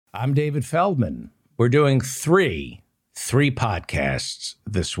I'm David Feldman. We're doing three podcasts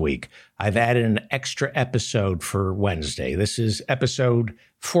this week. I've added an extra episode for Wednesday. This is episode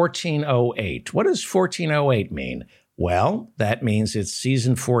 1408. What does 1408 mean? Well, that means it's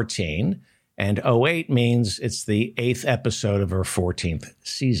season 14, and 08 means it's the 8th episode of our 14th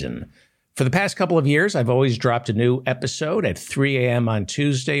season. For the past couple of years, I've always dropped a new episode at 3 a.m. on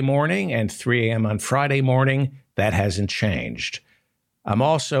Tuesday morning and 3 a.m. on Friday morning. That hasn't changed. I'm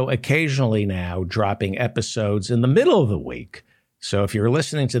also occasionally now dropping episodes in the middle of the week. So if you're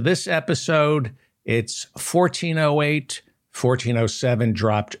listening to this episode, it's 1408, 1407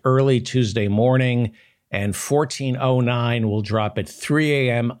 dropped early Tuesday morning, and 1409 will drop at 3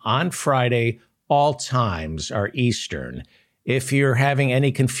 a.m. on Friday. All times are Eastern. If you're having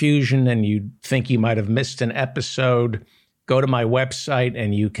any confusion and you think you might have missed an episode, go to my website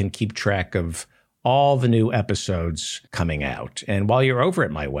and you can keep track of all the new episodes coming out. And while you're over at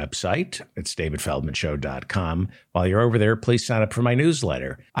my website, it's davidfeldmanshow.com. While you're over there, please sign up for my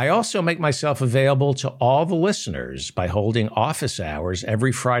newsletter. I also make myself available to all the listeners by holding office hours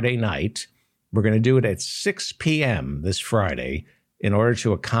every Friday night. We're going to do it at 6 p.m. this Friday in order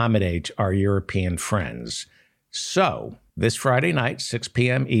to accommodate our European friends. So this Friday night, 6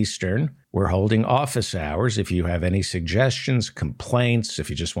 p.m. Eastern, we're holding office hours. If you have any suggestions, complaints,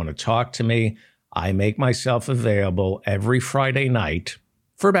 if you just want to talk to me, I make myself available every Friday night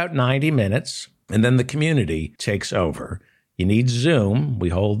for about 90 minutes, and then the community takes over. You need Zoom. We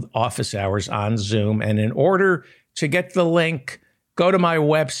hold office hours on Zoom, and in order to get the link, go to my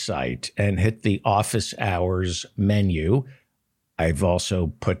website and hit the office hours menu. I've also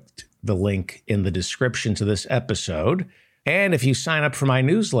put the link in the description to this episode. And if you sign up for my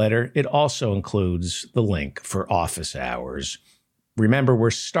newsletter, it also includes the link for office hours. Remember,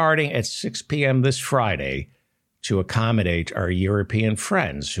 we're starting at 6 p.m. this Friday to accommodate our European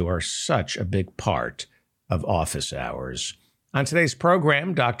friends who are such a big part of office hours. On today's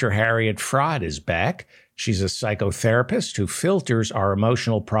program, Dr. Harriet Fraad is back. She's a psychotherapist who filters our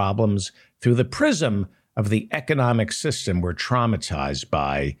emotional problems through the prism of the economic system we're traumatized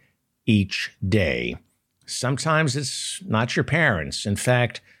by each day. Sometimes it's not your parents. In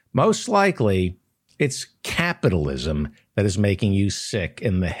fact, most likely, it's capitalism that is making you sick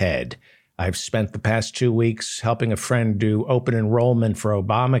in the head. I've spent the past 2 weeks helping a friend do open enrollment for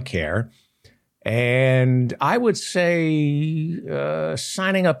Obamacare. And I would say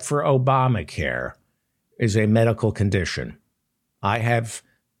signing up for Obamacare is a medical condition.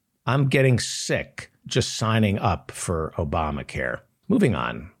 I'm getting sick just signing up for Obamacare. Moving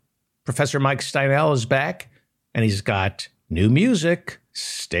on. Professor Mike Steinel is back, and he's got new music.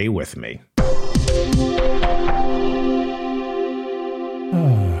 Stay with me.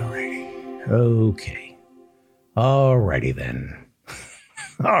 Alrighty. Okay. Alrighty then.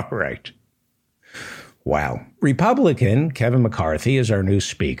 All right. Wow. Republican Kevin McCarthy is our new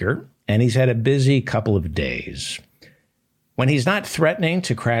speaker, and he's had a busy couple of days. When he's not threatening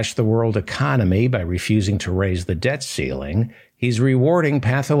to crash the world economy by refusing to raise the debt ceiling, he's rewarding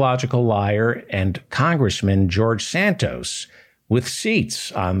pathological liar and Congressman George Santos with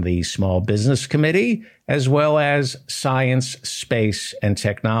seats on the Small Business Committee, as well as Science, Space, and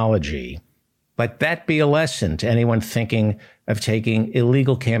Technology. Let that be a lesson to anyone thinking of taking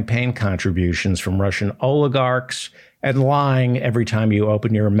illegal campaign contributions from Russian oligarchs and lying every time you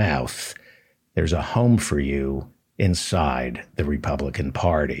open your mouth. There's a home for you inside the Republican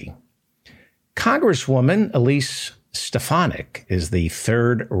Party. Congresswoman Elise Stefanik is the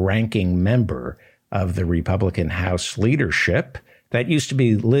third-ranking member of the Republican House leadership. That used to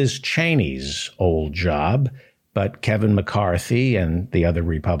be Liz Cheney's old job, but Kevin McCarthy and the other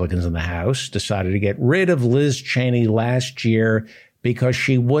Republicans in the House decided to get rid of Liz Cheney last year because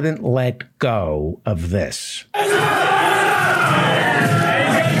she wouldn't let go of this.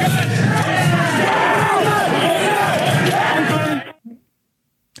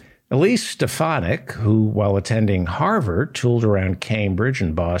 Elise Stefanik, who, while attending Harvard, tooled around Cambridge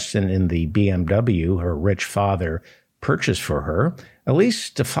and Boston in the BMW her rich father purchased for her, Elise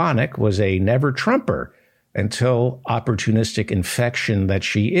Stefanik was a never-Trumper until opportunistic infection that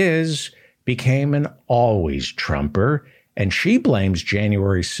she is became an always-Trumper, and she blames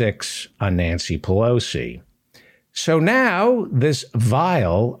January 6 on Nancy Pelosi. So now this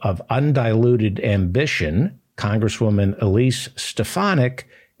vial of undiluted ambition, Congresswoman Elise Stefanik,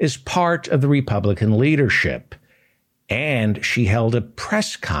 is part of the Republican leadership. And she held a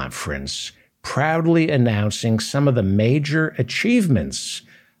press conference proudly announcing some of the major achievements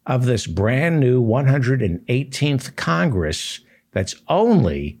of this brand new 118th Congress that's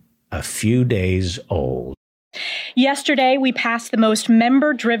only a few days old. Yesterday, we passed the most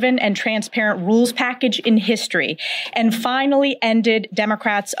member-driven and transparent rules package in history and finally ended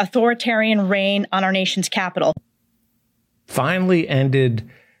Democrats' authoritarian reign on our nation's capital. Finally ended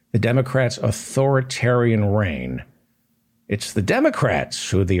the Democrats' authoritarian reign. It's the Democrats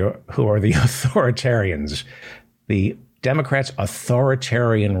who are the authoritarians. The Democrats'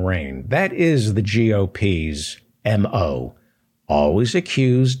 authoritarian reign. That is the GOP's MO. Always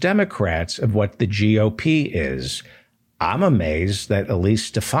accuse Democrats of what the GOP is. I'm amazed that Elise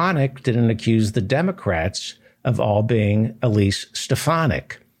Stefanik didn't accuse the Democrats of all being Elise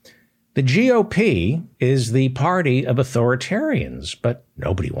Stefanik. The GOP is the party of authoritarians, but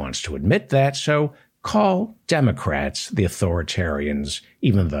nobody wants to admit that, so call Democrats the authoritarians,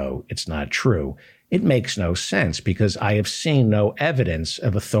 even though it's not true. It makes no sense because I have seen no evidence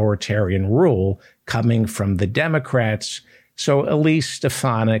of authoritarian rule coming from the Democrats. So, Elise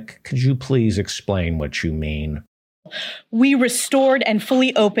Stefanik, could you please explain what you mean? We restored and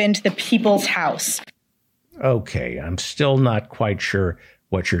fully opened the People's House. Okay, I'm still not quite sure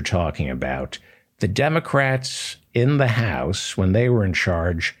what you're talking about. The Democrats in the House, when they were in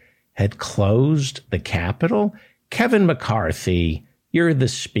charge, had closed the Capitol. Kevin McCarthy, you're the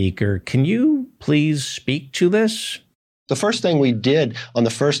speaker. Can you please speak to this? The first thing we did on the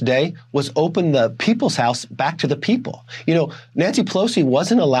first day was open the People's House back to the people. You know, Nancy Pelosi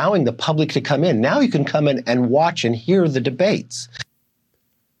wasn't allowing the public to come in. Now you can come in and watch and hear the debates.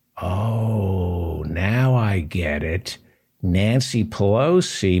 Oh, now I get it. Nancy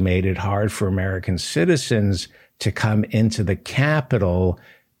Pelosi made it hard for American citizens to come into the Capitol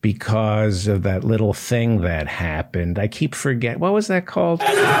because of that little thing that happened. I keep forgetting. What was that called?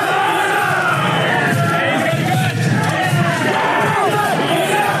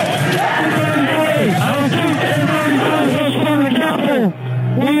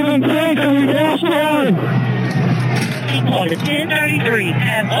 On the 1033,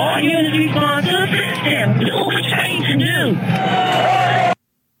 have all units respond to the system. Don't change new.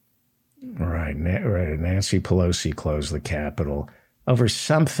 Right. Nancy Pelosi closed the Capitol over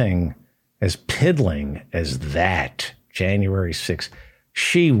something as piddling as that, January 6th.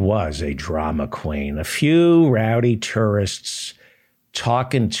 She was a drama queen. A few rowdy tourists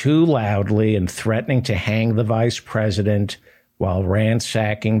talking too loudly and threatening to hang the vice president while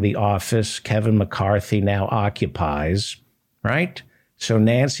ransacking the office Kevin McCarthy now occupies, right? So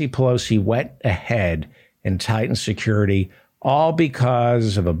Nancy Pelosi went ahead and tightened security, all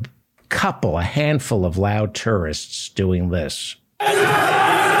because of a handful of loud tourists doing this.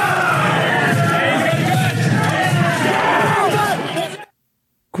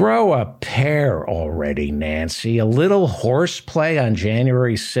 Grow a pair already, Nancy. A little horseplay on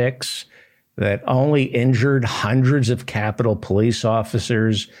January 6th that only injured hundreds of Capitol police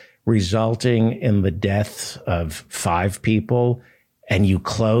officers, resulting in the death of 5 people, and you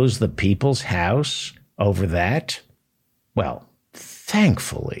close the People's House over that? Well,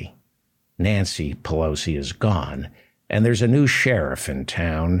 thankfully, Nancy Pelosi is gone, and there's a new sheriff in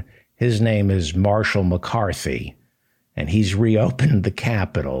town. His name is Marshall McCarthy, and he's reopened the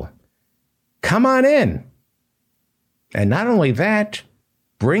Capitol. Come on in. And not only that,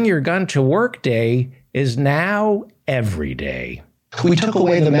 Bring Your Gun to Work Day is now every day. We took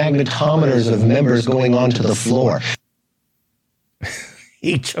away the magnetometers of members going onto the floor.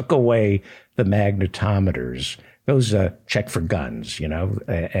 He took away the magnetometers. Those check for guns,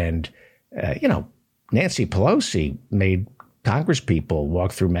 and Nancy Pelosi made Congress people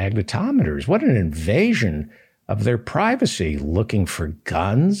walk through magnetometers. What an invasion of their privacy, looking for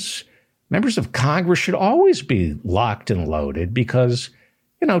guns. Members of Congress should always be locked and loaded because,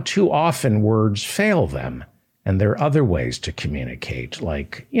 too often words fail them. And there are other ways to communicate,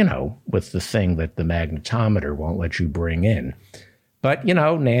 like, with the thing that the magnetometer won't let you bring in. But,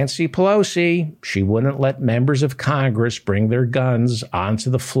 Nancy Pelosi, she wouldn't let members of Congress bring their guns onto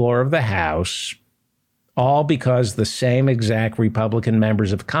the floor of the House, all because the same exact Republican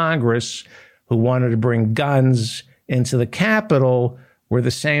members of Congress who wanted to bring guns into the Capitol were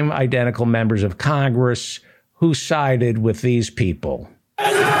the same identical members of Congress who sided with these people.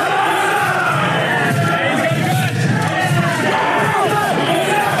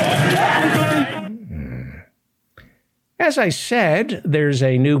 As I said, there's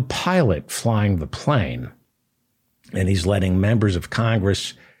a new pilot flying the plane, and he's letting members of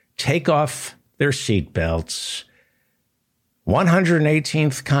Congress take off their seatbelts.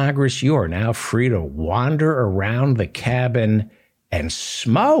 118th Congress, you are now free to wander around the cabin and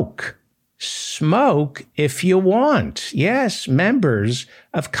smoke. Smoke if you want. Yes, members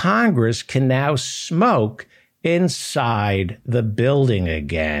of Congress can now smoke inside the building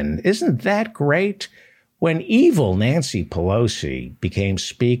again. Isn't that great? When evil Nancy Pelosi became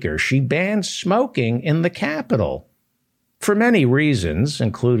Speaker, she banned smoking in the Capitol for many reasons,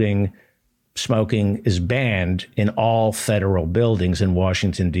 including smoking is banned in all federal buildings in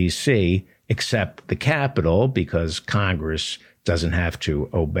Washington, D.C., except the Capitol, because Congress doesn't have to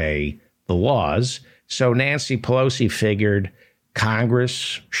obey the laws. So Nancy Pelosi figured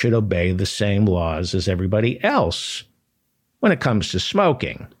Congress should obey the same laws as everybody else when it comes to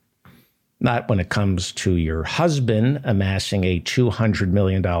smoking. Not when it comes to your husband amassing a $200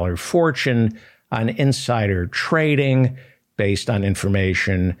 million fortune on insider trading based on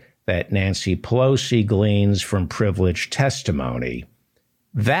information that Nancy Pelosi gleans from privileged testimony.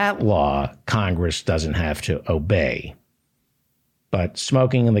 That law Congress doesn't have to obey. But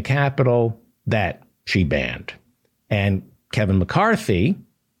smoking in the Capitol, that she banned. And Kevin McCarthy,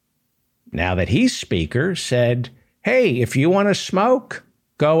 now that he's Speaker, said, hey, if you want to smoke,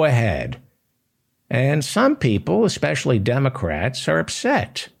 go ahead. And some people, especially Democrats, are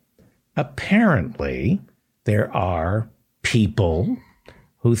upset. Apparently, there are people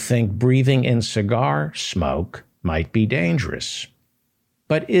who think breathing in cigar smoke might be dangerous.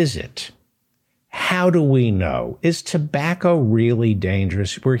 But is it? How do we know? Is tobacco really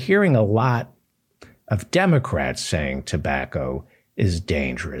dangerous? We're hearing a lot of Democrats saying tobacco is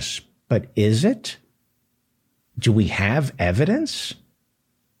dangerous. But is it? Do we have evidence?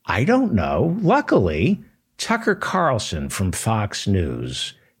 I don't know. Luckily, Tucker Carlson from Fox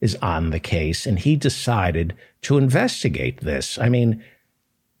News is on the case, and he decided to investigate this. I mean,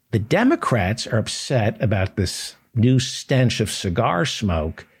 the Democrats are upset about this new stench of cigar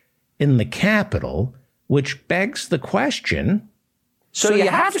smoke in the Capitol, which begs the question. So you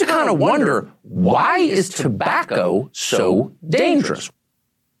have to kind of wonder, why is tobacco so dangerous?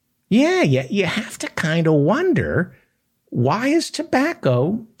 Yeah, you have to kind of wonder, why is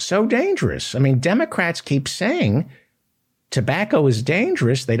tobacco so dangerous? I mean, Democrats keep saying tobacco is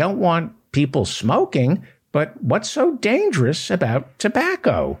dangerous. They don't want people smoking, but what's so dangerous about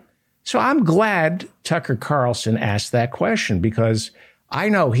tobacco? So I'm glad Tucker Carlson asked that question, because I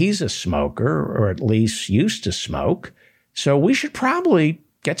know he's a smoker, or at least used to smoke. So we should probably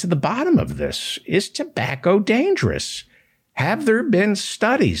get to the bottom of this. Is tobacco dangerous? Have there been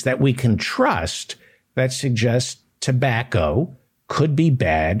studies that we can trust that suggest tobacco could be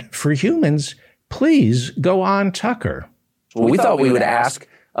bad for humans? Please go on, Tucker. Well, we thought we would ask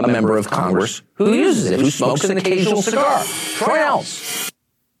a member of Congress who uses it, who smokes an occasional cigar.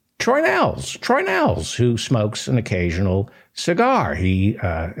 Troy Nels, who smokes an occasional cigar. He,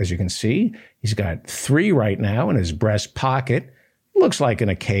 as you can see, he's got 3 right now in his breast pocket. Looks like an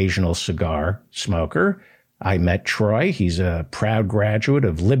occasional cigar smoker. I met Troy. He's a proud graduate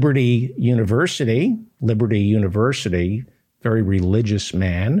of Liberty University, very religious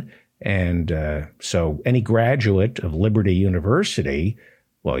man. And so any graduate of Liberty University,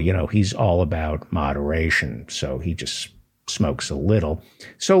 well, you know, he's all about moderation. So he just smokes a little.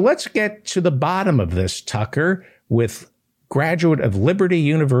 So let's get to the bottom of this, Tucker, with graduate of Liberty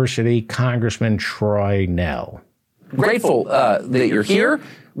University, Congressman Troy Nell. Grateful that you're here,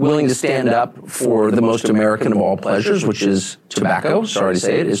 willing to stand up for the most American of all pleasures, which is tobacco. Sorry to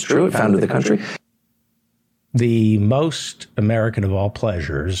say it, it's true. It founded the country. The most American of all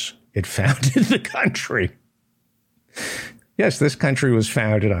pleasures, it founded the country. Yes, this country was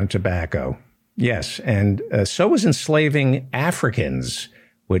founded on tobacco. Yes, and so was enslaving Africans,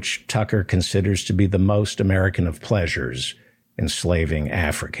 which Tucker considers to be the most American of pleasures, enslaving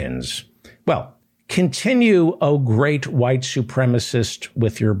Africans. Well, continue, oh great white supremacist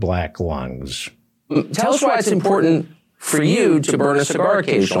with your black lungs. Tell us why it's important for you to burn a cigar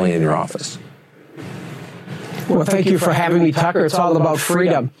occasionally in your office. Well, thank you for having me, Tucker. It's all about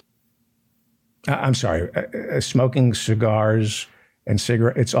freedom. I'm sorry, smoking cigars and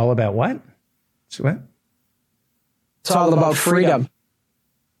cigarettes, it's all about what? What? It's all about freedom.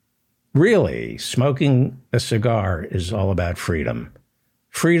 Really? Smoking a cigar is all about freedom.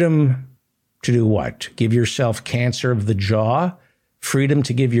 Freedom to do what? Give yourself cancer of the jaw? Freedom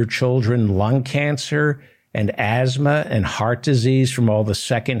to give your children lung cancer and asthma and heart disease from all the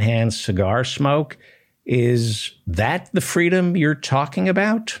secondhand cigar smoke? Is that the freedom you're talking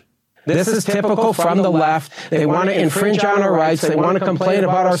about? This is typical from the left. They want to infringe on our rights. They want to complain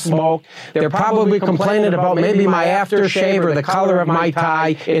about our smoke. They're probably complaining about maybe my aftershave or the color of my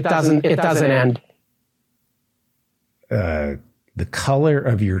tie. It doesn't end. The color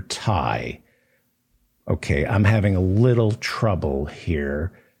of your tie. Okay, I'm having a little trouble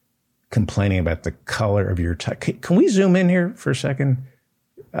here complaining about the color of your tie. Can we zoom in here for a second?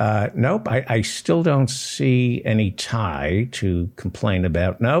 Nope, I still don't see any tie to complain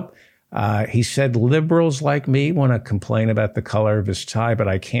about. Nope. He said liberals like me want to complain about the color of his tie, but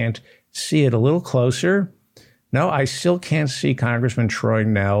I can't see it. A little closer. No, I still can't see Congressman Troy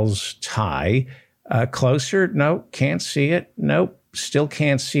Nell's tie. Closer. No, can't see it. Nope, still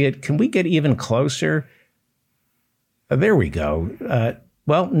can't see it. Can we get even closer? There we go.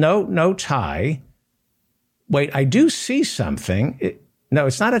 Well, no tie. Wait, I do see something. No,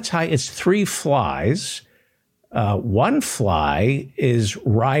 it's not a tie. It's 3 flies. One fly is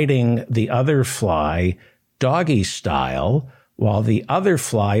riding the other fly doggy style, while the other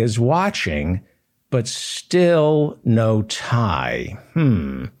fly is watching, but still no tie.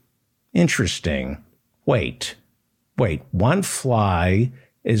 Interesting. Wait. One fly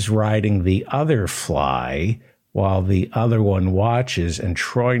is riding the other fly while the other one watches, and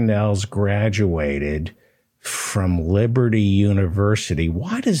Troy Nell's graduated from Liberty University.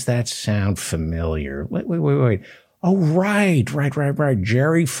 Why does that sound familiar? Wait. Oh, right.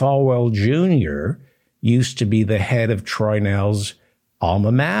 Jerry Falwell Jr. used to be the head of Troy Nell's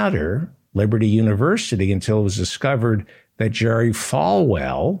alma mater, Liberty University, until it was discovered that Jerry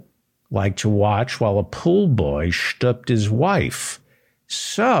Falwell liked to watch while a pool boy stooped his wife.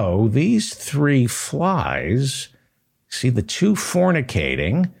 So these 3 flies, see the 2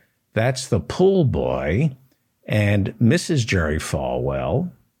 fornicating, that's the pool boy, and Mrs. Jerry Falwell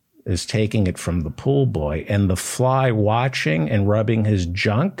is taking it from the pool boy, and the fly watching and rubbing his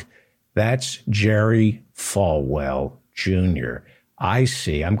junk, that's Jerry Falwell Jr. I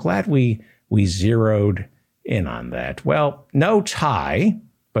see. I'm glad we zeroed in on that. Well, no tie,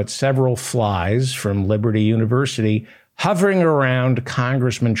 but several flies from Liberty University hovering around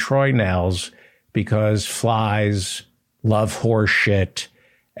Congressman Troy Nell's, because flies love horse shit,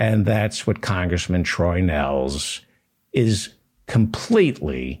 and that's what Congressman Troy Nell's is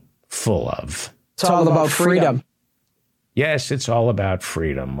completely full of. It's all about freedom. Yes, it's all about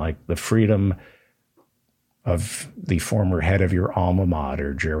freedom, like the freedom of the former head of your alma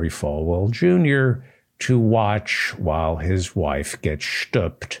mater, Jerry Falwell Jr., to watch while his wife gets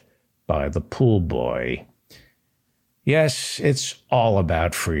stooped by the pool boy. Yes, it's all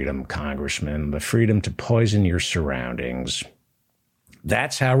about freedom, Congressman, the freedom to poison your surroundings.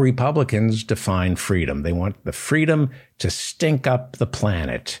 That's how Republicans define freedom. They want the freedom to stink up the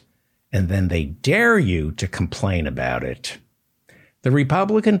planet, and then they dare you to complain about it. The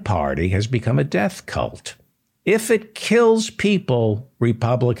Republican Party has become a death cult. If it kills people,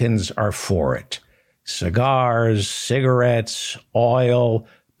 Republicans are for it. Cigars, cigarettes, oil,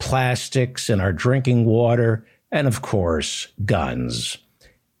 plastics in our drinking water, and of course, guns.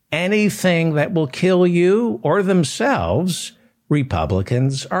 Anything that will kill you or themselves,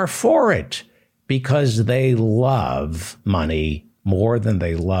 Republicans are for it, because they love money more than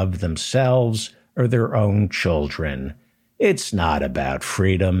they love themselves or their own children. It's not about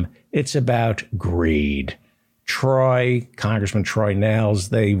freedom. It's about greed. Congressman Troy Nell's,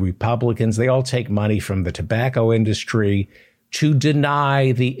 the Republicans, they all take money from the tobacco industry to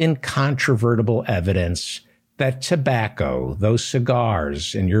deny the incontrovertible evidence that tobacco, those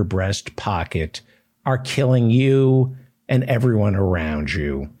cigars in your breast pocket, are killing you and everyone around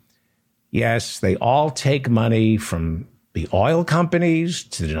you. Yes, they all take money from the oil companies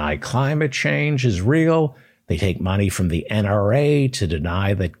to deny climate change is real. They take money from the NRA to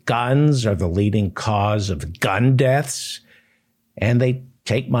deny that guns are the leading cause of gun deaths. And they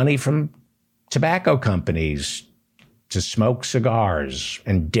take money from tobacco companies to smoke cigars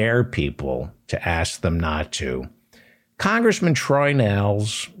and dare people to ask them not to. Congressman Troy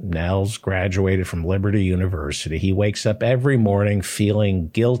Nell's graduated from Liberty University. He wakes up every morning feeling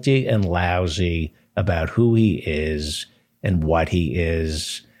guilty and lousy about who he is and what he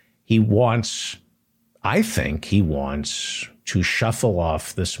is. I think he wants to shuffle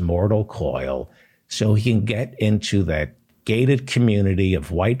off this mortal coil so he can get into that gated community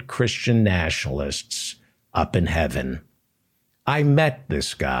of white Christian nationalists up in heaven. I met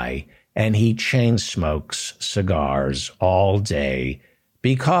this guy, and he chain smokes cigars all day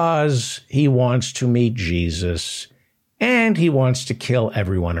because he wants to meet Jesus and he wants to kill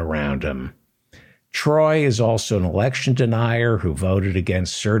everyone around him. Troy is also an election denier who voted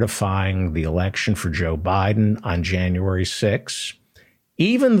against certifying the election for Joe Biden on January 6,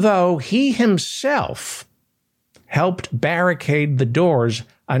 even though he himself helped barricade the doors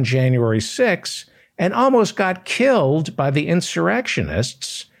on January 6 and almost got killed by the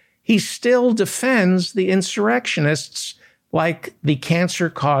insurrectionists. He still defends the insurrectionists like the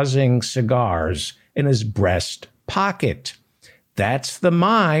cancer-causing cigars in his breast pocket. That's the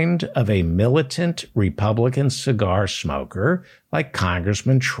mind of a militant Republican cigar smoker like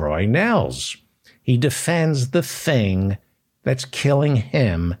Congressman Troy Nell's. He defends the thing that's killing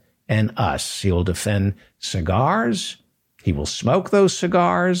him and us. He will defend cigars. He will smoke those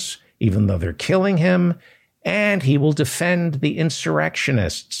cigars, even though they're killing him. And he will defend the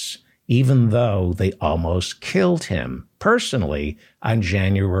insurrectionists, even though they almost killed him personally on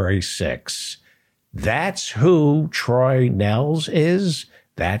January 6th. That's who Troy Nehls is.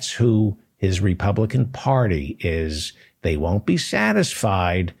 That's who his Republican Party is. They won't be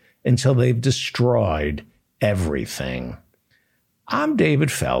satisfied until they've destroyed everything. I'm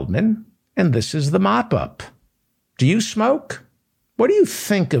David Feldman, and this is the Mop-Up. Do you smoke? What do you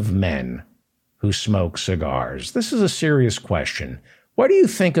think of men who smoke cigars? This is a serious question. What do you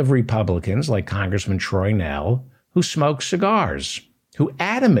think of Republicans like Congressman Troy Nehls who smoke cigars, who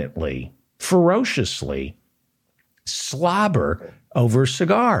adamantly, ferociously slobber over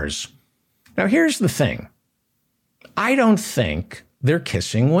cigars? Now, here's the thing. I don't think they're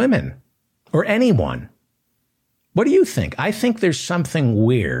kissing women or anyone. What do you think? I think there's something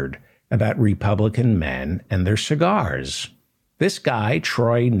weird about Republican men and their cigars. This guy,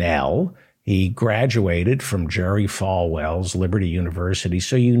 Troy Nehls, he graduated from Jerry Falwell's Liberty University,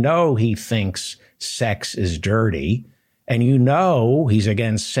 so you know he thinks sex is dirty, and you know he's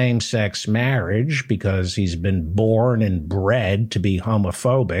against same-sex marriage because he's been born and bred to be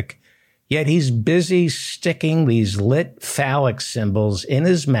homophobic, yet he's busy sticking these lit phallic symbols in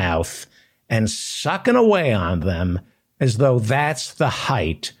his mouth and sucking away on them as though that's the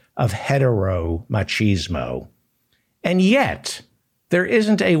height of hetero-machismo. And yet, there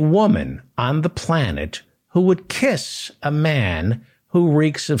isn't a woman on the planet who would kiss a man who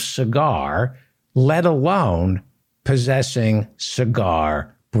reeks of cigar, let alone possessing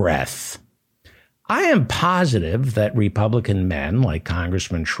cigar breath. I am positive that Republican men like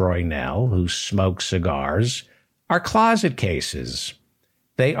Congressman Troy Nehls, who smoke cigars, are closet cases.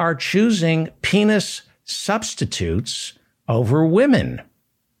 They are choosing penis substitutes over women.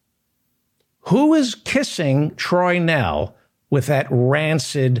 Who is kissing Troy Nehls with that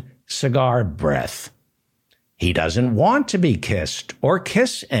rancid cigar breath? He doesn't want to be kissed or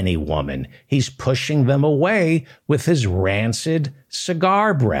kiss any woman. He's pushing them away with his rancid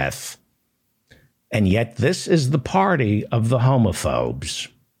cigar breath. And yet this is the party of the homophobes,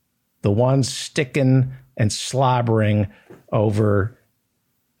 the ones sticking and slobbering over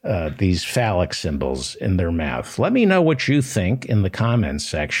these phallic symbols in their mouth. Let me know what you think in the comments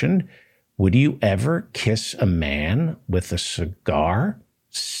section. Would you ever kiss a man with a cigar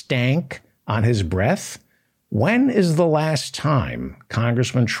stank on his breath? When is the last time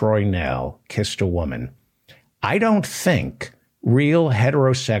Congressman Troy Nehls kissed a woman? I don't think real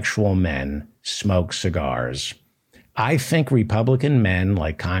heterosexual men smoke cigars. I think Republican men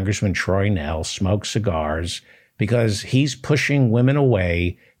like Congressman Troy Nehls smoke cigars because he's pushing women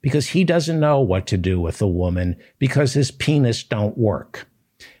away because he doesn't know what to do with a woman because his penis don't work.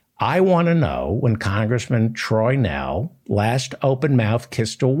 I want to know when Congressman Troy Nehls last open mouth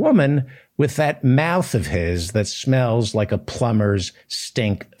kissed a woman with that mouth of his that smells like a plumber's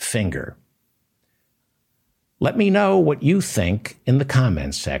stink finger. Let me know what you think in the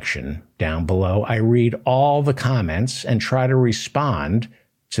comments section down below. I read all the comments and try to respond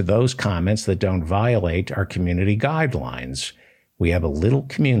to those comments that don't violate our community guidelines. We have a little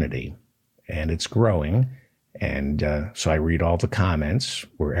community, and it's growing. And so I read all the comments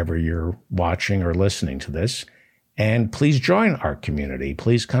wherever you're watching or listening to this. And please join our community.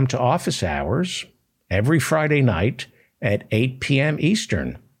 Please come to office hours every Friday night at 8 p.m.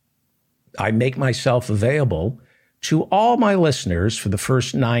 Eastern. I make myself available to all my listeners for the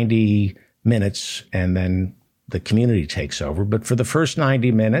first 90 minutes, and then the community takes over. But for the first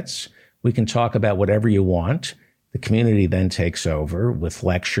 90 minutes, we can talk about whatever you want. The community then takes over with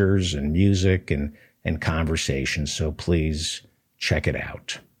lectures and music and conversation, so please check it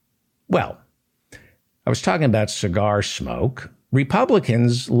out. Well, I was talking about cigar smoke.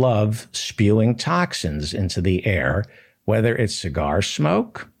 Republicans love spewing toxins into the air, whether it's cigar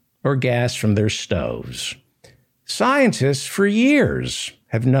smoke or gas from their stoves. Scientists for years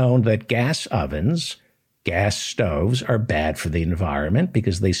have known that gas ovens, gas stoves, are bad for the environment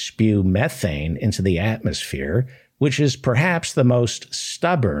because they spew methane into the atmosphere, which is perhaps the most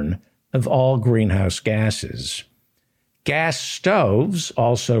stubborn of all greenhouse gases. Gas stoves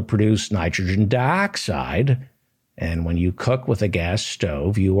also produce nitrogen dioxide, and when you cook with a gas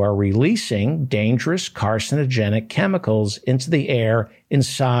stove, you are releasing dangerous carcinogenic chemicals into the air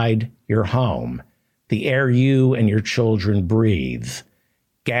inside your home, the air you and your children breathe.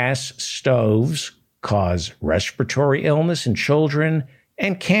 Gas stoves cause respiratory illness in children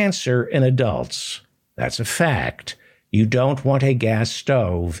and cancer in adults. That's a fact. You don't want a gas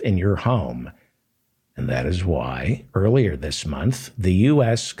stove in your home. And that is why earlier this month, the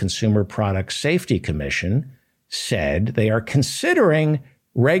U.S. Consumer Product Safety Commission said they are considering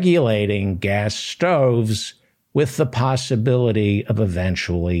regulating gas stoves with the possibility of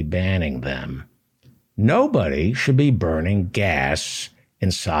eventually banning them. Nobody should be burning gas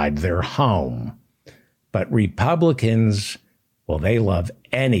inside their home. But Republicans, well, they love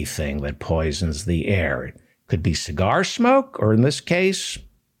anything that poisons the air. It could be cigar smoke, or in this case,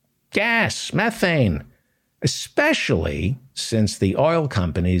 gas, methane, especially since the oil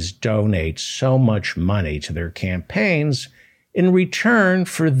companies donate so much money to their campaigns in return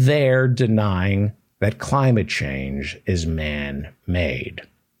for their denying that climate change is man-made.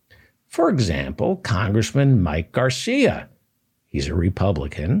 For example, Congressman Mike Garcia, he's a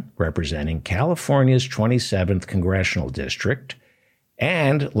Republican representing California's 27th congressional district,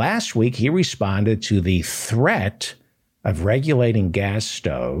 and last week he responded to the threat of regulating gas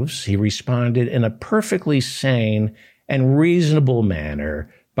stoves. He responded in a perfectly sane and reasonable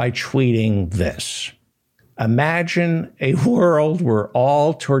manner by tweeting this: "Imagine a world where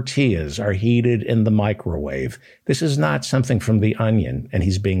all tortillas are heated in the microwave." This is not something from The Onion, and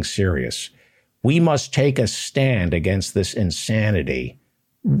he's being serious. "We must take a stand against this insanity."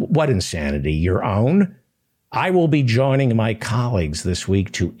 What insanity? Your own? "I will be joining my colleagues this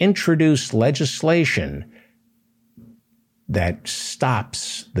week to introduce legislation that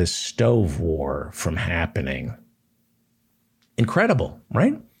stops this stove war from happening." Incredible,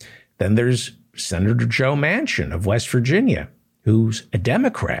 right? Then there's Senator Joe Manchin of West Virginia, who's a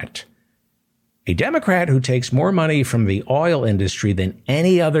Democrat who takes more money from the oil industry than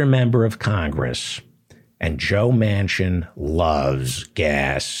any other member of Congress. And Joe Manchin loves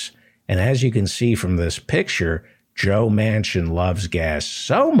gas. And as you can see from this picture, Joe Manchin loves gas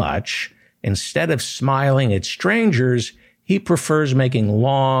so much, instead of smiling at strangers, he prefers making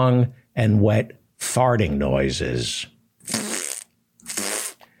long and wet farting noises.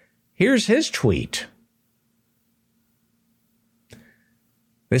 Here's his tweet.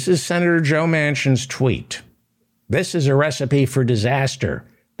 This is Senator Joe Manchin's tweet. "This is a recipe for disaster.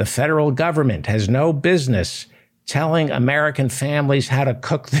 The federal government has no business telling American families how to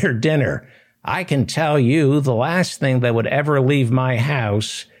cook their dinner. I can tell you the last thing that would ever leave my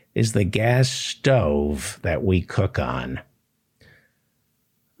house is the gas stove that we cook on."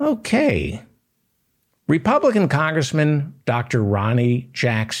 Okay. Republican Congressman Dr. Ronnie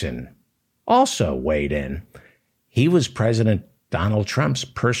Jackson also weighed in. He was President Donald Trump's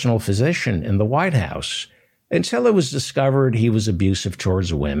personal physician in the White House until it was discovered he was abusive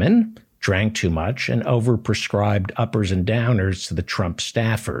towards women, drank too much, and overprescribed uppers and downers to the Trump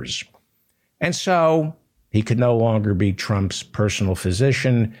staffers. And so he could no longer be Trump's personal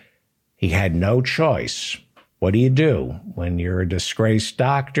physician. He had no choice. What do? When you're a disgraced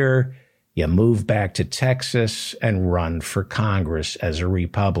doctor, you move back to Texas and run for Congress as a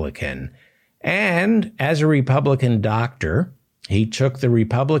Republican. And as a Republican doctor, he took the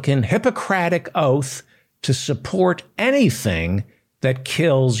Republican Hippocratic oath to support anything that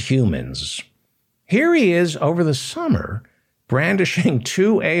kills humans. Here he is over the summer, brandishing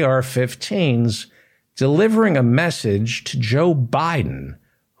 2 AR-15s, delivering a message to Joe Biden,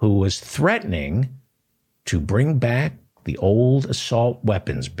 who was threatening to bring back the old assault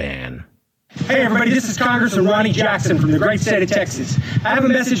weapons ban. Hey everybody, this is Congressman Ronnie Jackson from the great state of Texas. I have a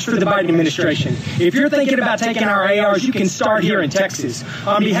message for the Biden administration. If you're thinking about taking our ARs, you can start here in Texas.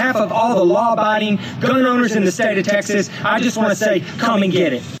 On behalf of all the law-abiding gun owners in the state of Texas, I just want to say, come and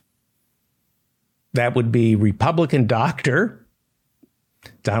get it. That would be Republican doctor,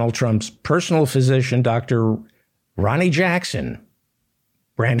 Donald Trump's personal physician, Dr. Ronnie Jackson,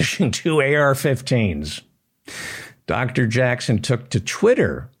 brandishing 2 AR-15s. Dr. Jackson took to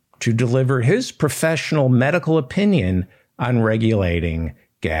Twitter to deliver his professional medical opinion on regulating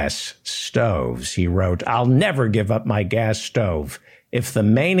gas stoves. He wrote, "I'll never give up my gas stove. If the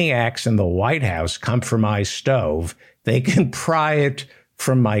maniacs in the White House come for my stove, they can pry it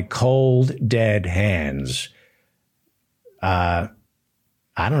from my cold, dead hands." I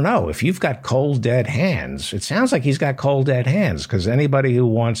don't know. If you've got cold, dead hands, it sounds like he's got cold, dead hands, because anybody who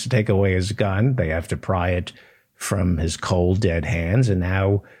wants to take away his gun, they have to pry it from his cold, dead hands. And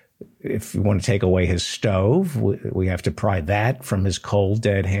now if you want to take away his stove, we have to pry that from his cold,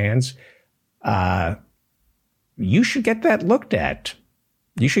 dead hands. You should get that looked at.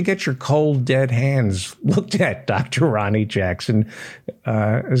 You should get your cold, dead hands looked at, Dr. Ronnie Jackson,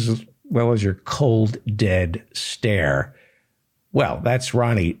 as well as your cold, dead stare. Well, that's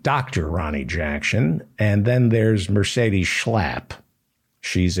Dr. Ronnie Jackson. And then there's Mercedes Schlapp.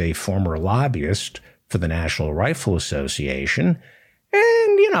 She's a former lobbyist for the National Rifle Association.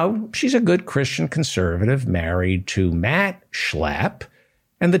 And, she's a good Christian conservative married to Matt Schlapp.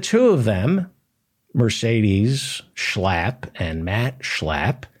 And the two of them, Mercedes Schlapp and Matt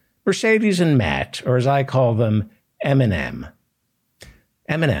Schlapp, Mercedes and Matt, or as I call them, M&M.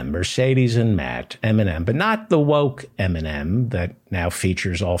 M&M, Mercedes and Matt, M&M, but not the woke M&M that now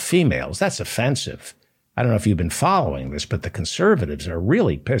features all females. That's offensive. I don't know if you've been following this, but the conservatives are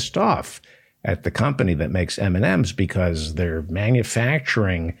really pissed off at the company that makes M&Ms because they're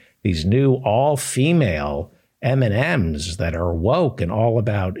manufacturing these new all-female M&Ms that are woke and all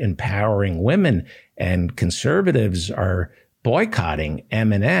about empowering women, and conservatives are boycotting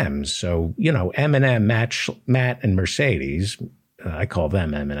M&Ms. So, M&M, Matt and Mercedes, I call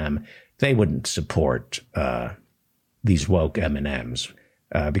them M&M, they wouldn't support these woke M&Ms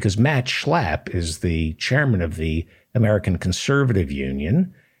because Matt Schlapp is the chairman of the American Conservative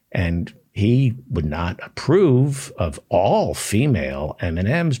Union, and he would not approve of all female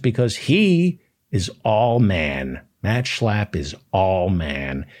M&Ms because he is all man. Matt Schlapp is all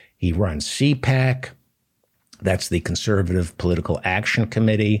man. He runs CPAC. That's the Conservative Political Action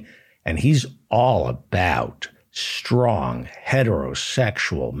Committee. And he's all about strong,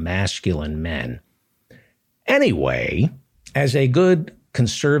 heterosexual, masculine men. Anyway, as a good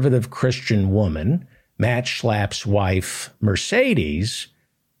conservative Christian woman, Matt Schlapp's wife, Mercedes,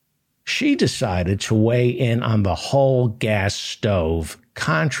 she decided to weigh in on the whole gas stove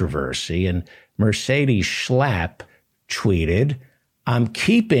controversy. And Mercedes Schlapp tweeted, "I'm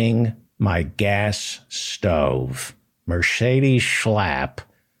keeping my gas stove." Mercedes Schlapp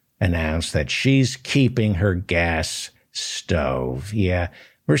announced that she's keeping her gas stove. Yeah,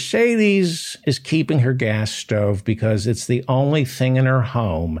 Mercedes is keeping her gas stove because it's the only thing in her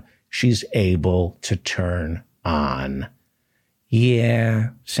home she's able to turn on. Yeah,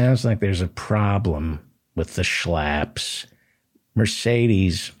 sounds like there's a problem with the Schlapps.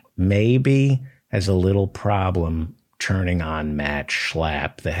 Mercedes maybe has a little problem turning on Matt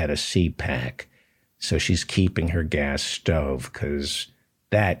Schlapp, the head of CPAC. So she's keeping her gas stove because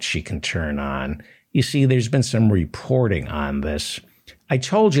that she can turn on. You see, there's been some reporting on this. I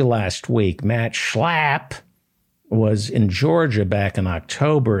told you last week, Matt Schlapp was in Georgia back in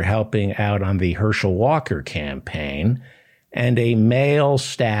October helping out on the Herschel Walker campaign, and a male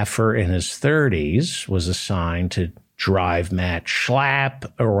staffer in his 30s was assigned to drive Matt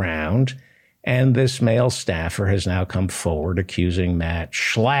Schlapp around, and this male staffer has now come forward accusing Matt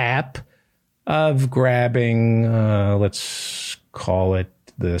Schlapp of grabbing, let's call it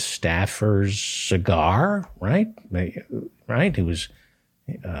the staffer's cigar, right? Right?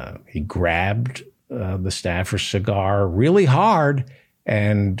 He grabbed the staffer's cigar really hard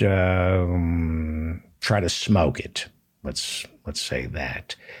and tried to smoke it. Let's say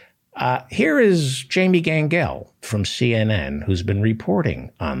that. Here is Jamie Gangel from CNN, who's been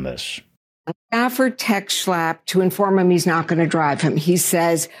reporting on this. Staffer texts Schlapp to inform him he's not going to drive him. He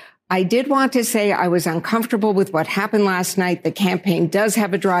says, "I did want to say I was uncomfortable with what happened last night. The campaign does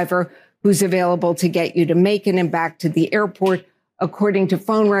have a driver who's available to get you to Macon and back to the airport. According to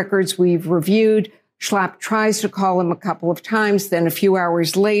phone records we've reviewed, Schlapp tries to call him a couple of times. Then a few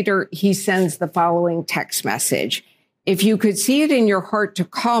hours later, he sends the following text message. If you could see it in your heart to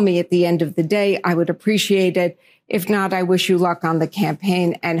call me at the end of the day, I would appreciate it. If not, I wish you luck on the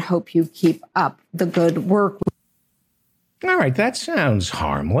campaign and hope you keep up the good work." All right, that sounds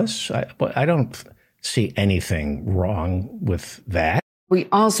harmless. I don't see anything wrong with that. We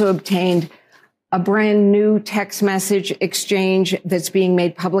also obtained a brand new text message exchange that's being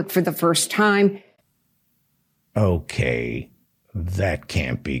made public for the first time. Okay, that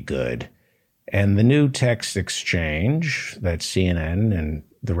can't be good. And the new text exchange that CNN and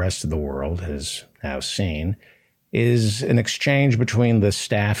the rest of the world has now seen is an exchange between the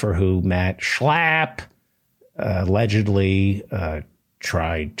staffer who Matt Schlapp allegedly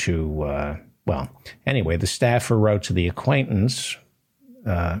tried to, anyway, the staffer wrote to the acquaintance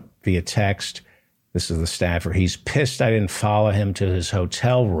via text. This is the staffer. "He's pissed I didn't follow him to his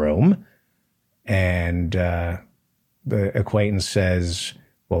hotel room." And the acquaintance says,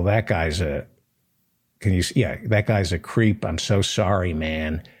 "Well, that guy's that guy's a creep. I'm so sorry,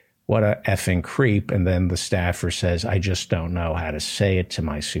 man. What a effing creep." And then the staffer says, "I just don't know how to say it to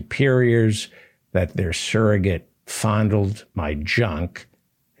my superiors, that their surrogate fondled my junk,"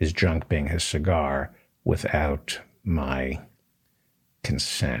 his junk being his cigar, "without my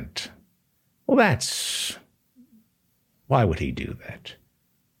consent." Well, why would he do that?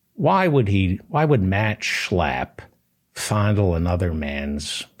 Why would Matt Schlapp fondle another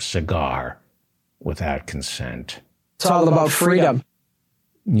man's cigar without consent? It's all about freedom.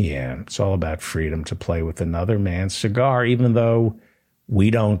 Yeah, it's all about freedom to play with another man's cigar, even though We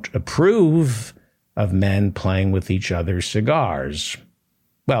don't approve of men playing with each other's cigars.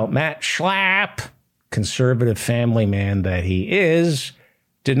 Well, Matt Schlapp, conservative family man that he is,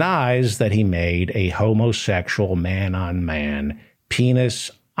 denies that he made a homosexual man-on-man,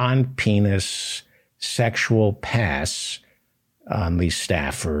 penis-on-penis sexual pass on the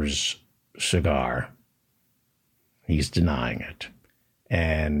staffer's cigar. He's denying it.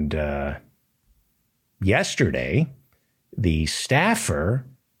 And yesterday, the staffer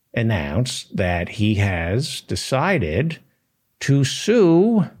announced that he has decided to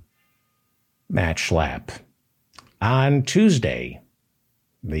sue Matt Schlapp. On Tuesday,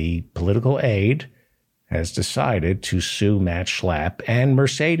 the political aide has decided to sue Matt Schlapp and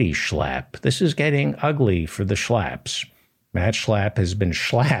Mercedes Schlapp. This is getting ugly for the Schlapps. Matt Schlapp has been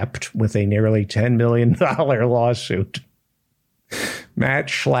schlapped with a nearly $10 million lawsuit. Matt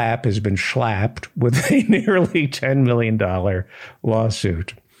Schlapp has been schlapped with a nearly $10 million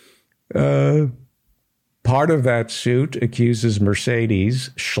lawsuit. Part of that suit accuses Mercedes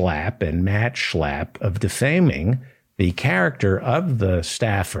Schlapp and Matt Schlapp of defaming the character of the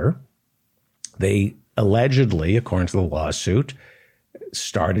staffer. They allegedly, according to the lawsuit,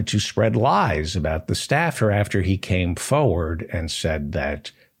 started to spread lies about the staffer after he came forward and said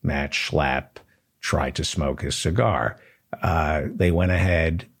that Matt Schlapp tried to smoke his cigar. They went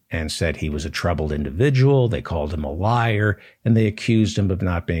ahead and said he was a troubled individual. They called him a liar, and they accused him of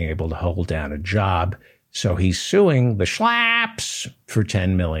not being able to hold down a job. So he's suing the Schlapps for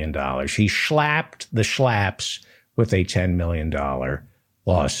 $10 million. He schlapped the Schlapps with a $10 million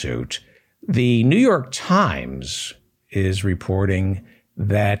lawsuit. The New York Times is reporting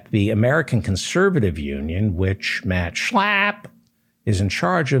that the American Conservative Union, which Matt Schlapp is in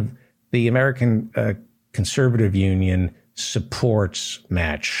charge of, the American Conservative Union supports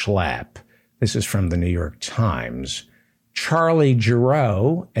Matt Schlapp. This is from the New York Times. Charlie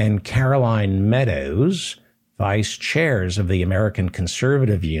Giroux and Caroline Meadows, vice chairs of the American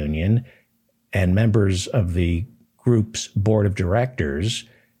Conservative Union and members of the group's board of directors,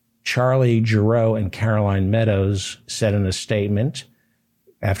 Charlie Giroux and Caroline Meadows said in a statement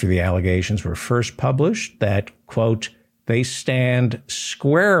after the allegations were first published that, quote, they stand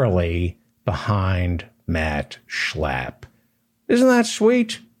squarely behind Matt Schlapp. Isn't that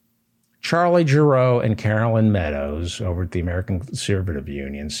sweet? Charlie Giroux and Carolyn Meadows over at the American Conservative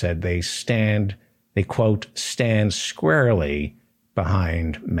Union said they quote, stand squarely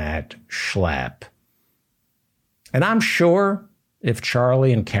behind Matt Schlapp. And I'm sure if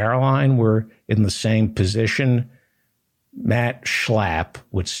Charlie and Caroline were in the same position, Matt Schlapp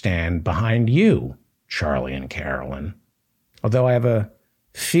would stand behind you, Charlie and Carolyn. Although I have a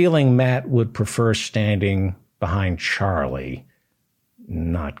feeling Matt would prefer standing behind Charlie,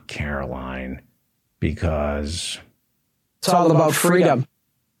 not Caroline, because it's all about freedom.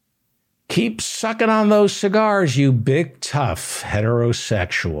 Keep sucking on those cigars, you big, tough,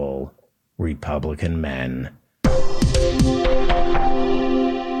 heterosexual Republican men.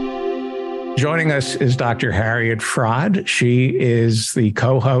 Joining us is Dr. Harriet Fraad. She is the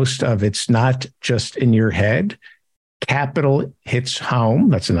co-host of It's Not Just in Your Head. Capital Hits Home.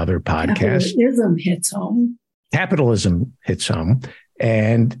 That's another podcast. Capitalism Hits Home. Capitalism Hits Home.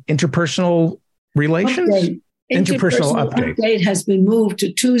 And Interpersonal Relations? Update. Interpersonal Update has been moved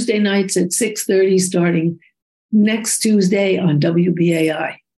to Tuesday nights at 6:30 starting next Tuesday on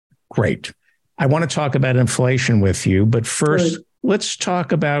WBAI. Great. I want to talk about inflation with you, but first, let's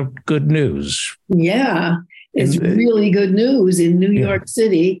talk about good news. Yeah, it's really good news in New York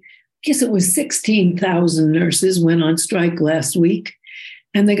City. I guess it was 16,000 nurses went on strike last week,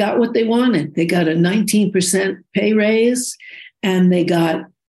 and they got what they wanted. They got a 19% pay raise, and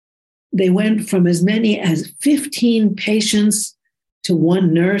they went from as many as 15 patients to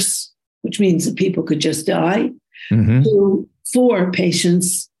one nurse, which means that people could just die, to 4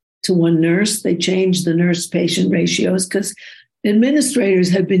 patients to one nurse. They changed the nurse-patient ratios because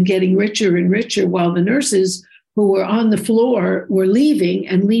administrators had been getting richer and richer while the nurses who were on the floor were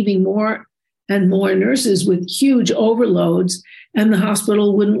leaving more and more nurses with huge overloads, and the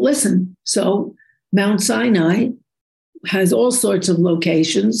hospital wouldn't listen. So Mount Sinai has all sorts of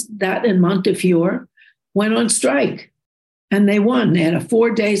locations, that and Montefiore, went on strike, and they won. They had a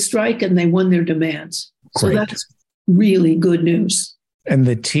 4-day strike, and they won their demands. Great. So that's really good news. And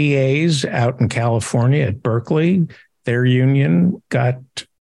the TAs out in California at Berkeley, their union got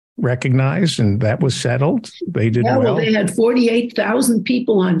recognized, and that was settled. They did well. They had 48,000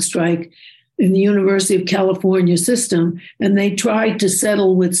 people on strike in the University of California system, and they tried to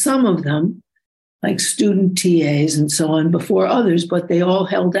settle with some of them, like student TAs and so on, before others, but they all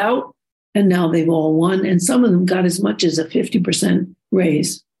held out, and now they've all won, and some of them got as much as a 50%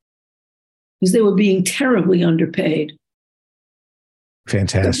 raise because they were being terribly underpaid.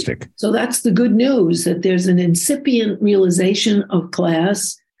 Fantastic. So that's the good news, that there's an incipient realization of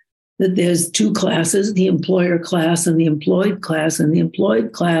class, that there's two classes, the employer class and the employed class, and the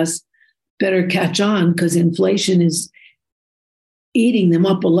employed class better catch on because inflation is eating them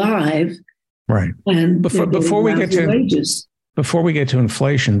up alive. Right. And before we get to wages. Before we get to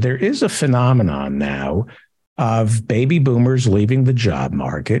inflation, there is a phenomenon now of baby boomers leaving the job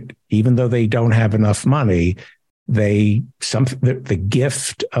market, even though they don't have enough money. The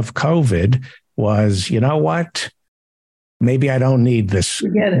gift of COVID was, you know what? Maybe I don't need this.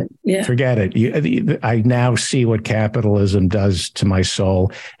 Forget it. Yeah. Forget it. I now see what capitalism does to my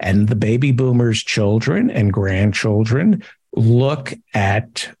soul. And the baby boomers' children and grandchildren look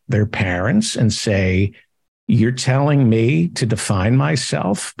at their parents and say, you're telling me to define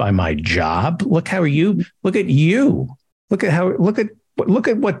myself by my job? Look at you. Look at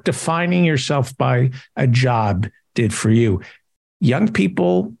what defining yourself by a job did for you. Young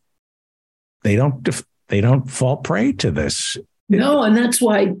people, they don't fall prey to this. No, and that's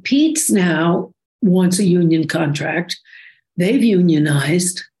why Pete's now wants a union contract. They've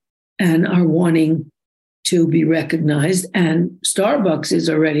unionized and are wanting to be recognized. And Starbucks is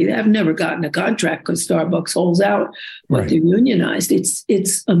already, they've never gotten a contract because Starbucks holds out, but they're unionized.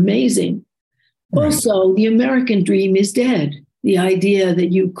 It's amazing. Right. Also, the American dream is dead. The idea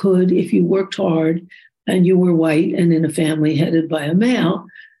that you could, if you worked hard and you were white and in a family headed by a male,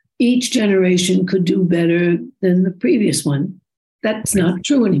 each generation could do better than the previous one. That's not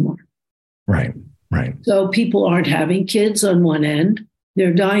true anymore. Right, right. So people aren't having kids on one end.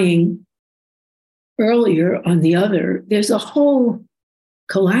 They're dying earlier on the other. There's a whole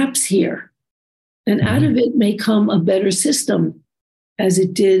collapse here. And out of it may come a better system, as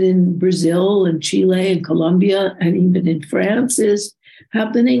it did in Brazil and Chile and Colombia and even in France is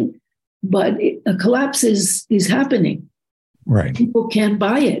happening. But a collapse is happening. Right. People can't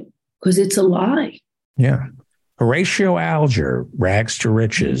buy it because it's a lie. Yeah. Horatio Alger, rags to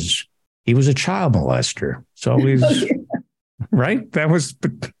riches. He was a child molester. So he's right. That was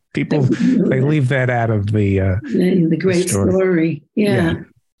people. They leave that out of the great story. Yeah.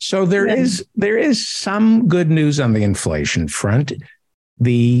 So there is some good news on the inflation front.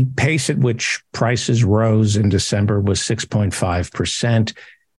 The pace at which prices rose in December was 6.5%.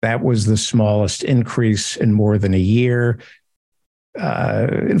 That was the smallest increase in more than a year.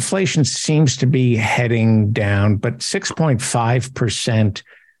 Inflation seems to be heading down, but 6.5%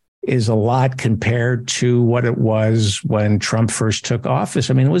 is a lot compared to what it was when Trump first took office.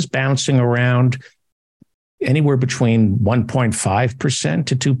 I mean, it was bouncing around anywhere between 1.5%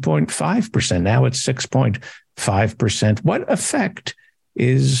 to 2.5%. Now it's 6.5%. What effect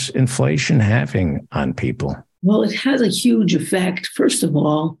is inflation having on people? Well, it has a huge effect. First of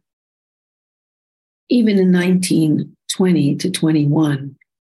all, even in 1920 to 21,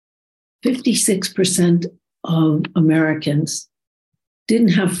 56% of Americans didn't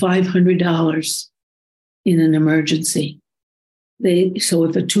have $500 in an emergency. So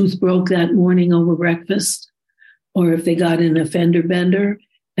if a tooth broke that morning over breakfast, or if they got in a fender bender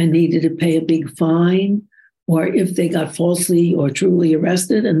and needed to pay a big fine, or if they got falsely or truly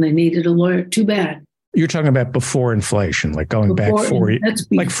arrested and they needed a lawyer, too bad. You're talking about before inflation, like going back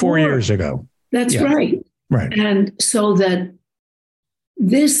 4 years ago. That's right. Right. And so that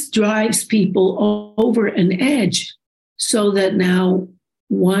this drives people over an edge so that now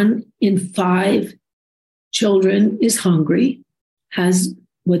 1 in 5 children is hungry, has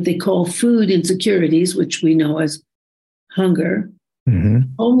what they call food insecurities, which we know as hunger.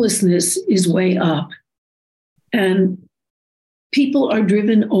 Mm-hmm. Homelessness is way up. And people are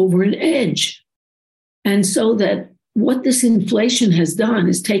driven over an edge. And so that what this inflation has done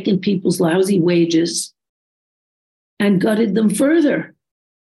is taken people's lousy wages and gutted them further.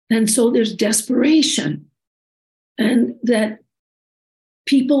 And so there's desperation. And that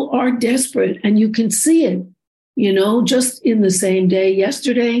people are desperate, and you can see it, just in the same day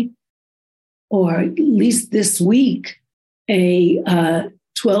yesterday, or at least this week, a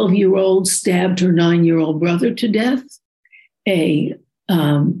 12-year-old stabbed her 9-year-old brother to death. A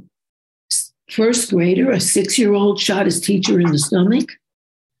first grader, a 6-year-old, shot his teacher in the stomach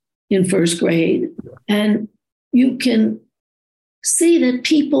in first grade. And you can see that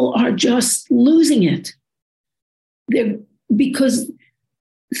people are just losing it. Because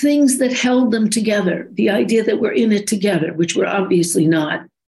things that held them together, the idea that we're in it together, which we're obviously not.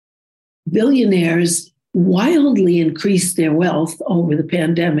 Billionaires wildly increased their wealth over the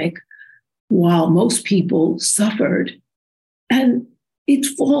pandemic while most people suffered. And it's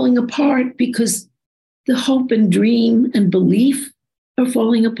falling apart because the hope and dream and belief are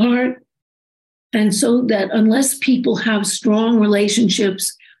falling apart. And so that unless people have strong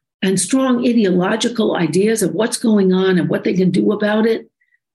relationships and strong ideological ideas of what's going on and what they can do about it,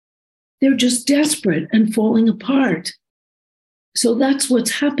 they're just desperate and falling apart. So that's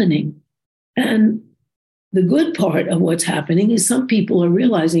what's happening. And the good part of what's happening is some people are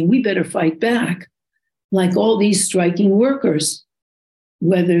realizing we better fight back, like all these striking workers,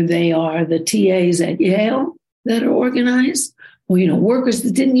 whether they are the TAs at Yale that are organized, or, workers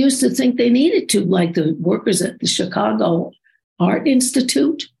that didn't used to think they needed to, like the workers at the Chicago Art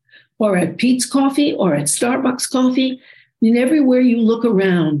Institute, or at Pete's Coffee, or at Starbucks Coffee. Everywhere you look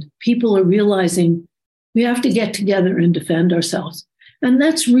around, people are realizing we have to get together and defend ourselves. And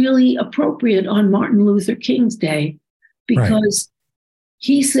that's really appropriate on Martin Luther King's Day, because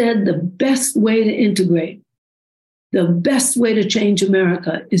he said the best way to integrate, the best way to change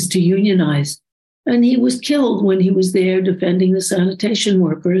America is to unionize. And he was killed when he was there defending the sanitation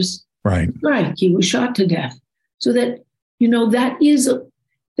workers. Right. He was shot to death. So that,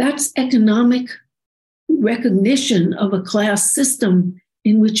 that's economic recognition of a class system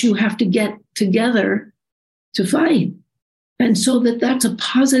in which you have to get together to fight. And so that's a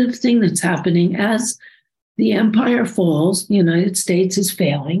positive thing that's happening as the empire falls. The United States is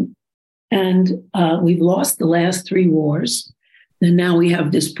failing, and we've lost the last 3 wars. And now we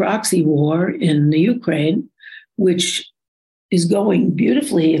have this proxy war in the Ukraine, which is going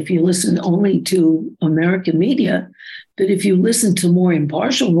beautifully if you listen only to American media. But if you listen to more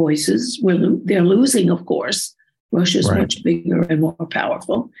impartial voices, where they're losing, of course. Russia's much bigger and more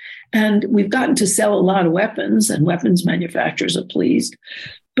powerful. And we've gotten to sell a lot of weapons, and weapons manufacturers are pleased.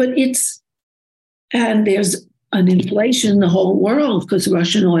 But there's an inflation in the whole world because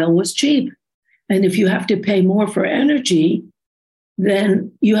Russian oil was cheap. And if you have to pay more for energy,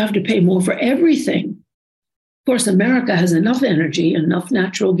 then you have to pay more for everything. Of course, America has enough energy, enough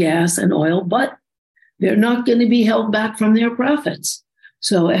natural gas and oil, but they're not going to be held back from their profits.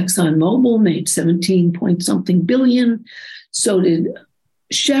 So ExxonMobil made 17-point-something billion. So did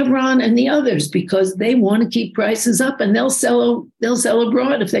Chevron and the others, because they want to keep prices up, and they'll sell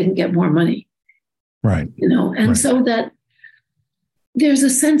abroad if they can get more money. So that there's a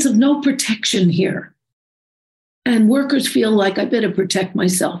sense of no protection here. And workers feel like I better protect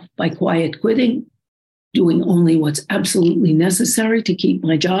myself by quiet quitting, doing only what's absolutely necessary to keep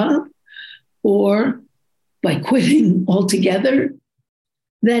my job, or by quitting altogether.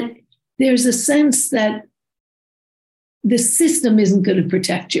 That there's a sense that the system isn't going to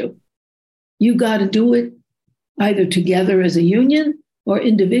protect you. You got to do it either together as a union or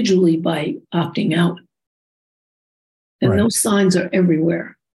individually by opting out. And those signs are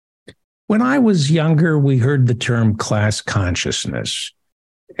everywhere. When I was younger, we heard the term class consciousness.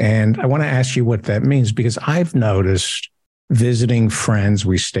 And I want to ask you what that means, because I've noticed visiting friends,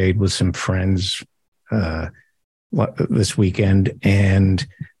 we stayed with some friends this weekend, and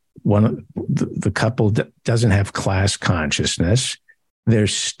the couple doesn't have class consciousness. They're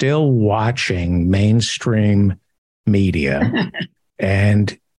still watching mainstream media,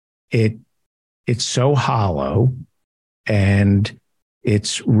 and it's so hollow, and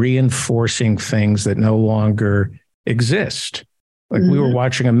it's reinforcing things that no longer exist. Like we were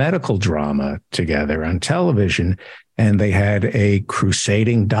watching a medical drama together on television, and they had a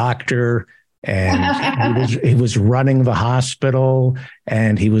crusading doctor, and he was running the hospital,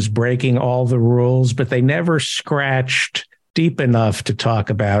 and he was breaking all the rules, but they never scratched deep enough to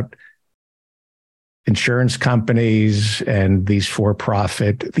talk about insurance companies and these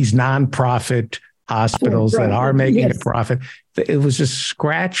nonprofit hospitals that are making a profit. It was just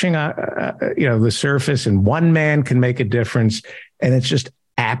scratching, the surface, and one man can make a difference. And it's just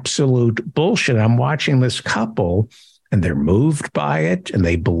absolute bullshit. I'm watching this couple, and they're moved by it, and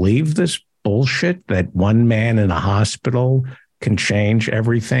they believe this bullshit that one man in a hospital can change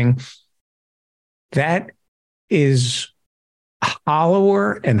everything. That is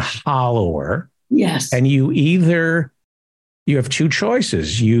hollower and hollower. Yes. And you have 2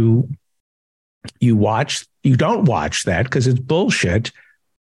 choices. You don't watch that because it's bullshit,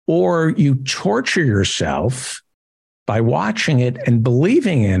 or you torture yourself by watching it and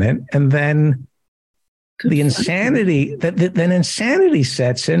believing in it, and then insanity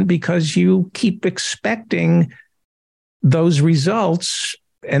sets in because you keep expecting those results,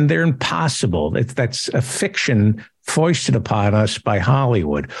 and they're impossible. That's a fiction foisted upon us by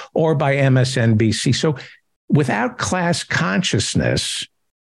Hollywood or by MSNBC. So without class consciousness,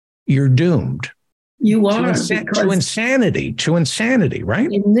 you're doomed. You are. To insanity,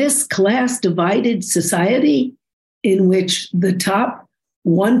 right? In this class divided society, in which the top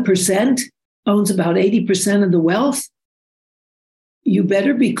 1% owns about 80% of the wealth, you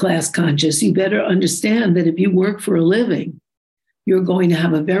better be class conscious. You better understand that if you work for a living, you're going to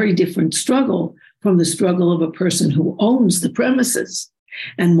have a very different struggle from the struggle of a person who owns the premises,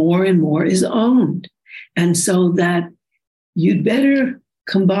 and more is owned. And so that you'd better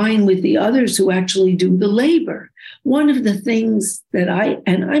combine with the others who actually do the labor. One of the things that I'm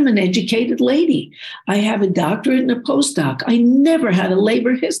an educated lady. I have a doctorate and a postdoc. I never had a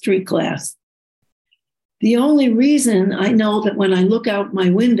labor history class. The only reason I know that when I look out my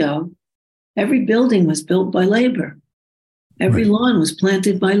window, every building was built by labor. Every lawn was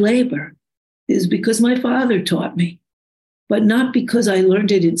planted by labor is because my father taught me, but not because I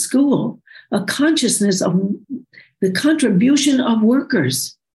learned it in school. A consciousness of the contribution of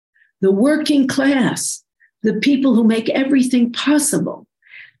workers, the working class, the people who make everything possible,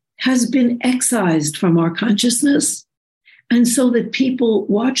 has been excised from our consciousness. And so that people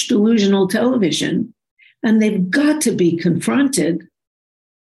watch delusional television, and they've got to be confronted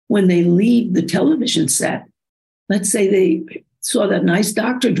when they leave the television set. Let's say they saw that nice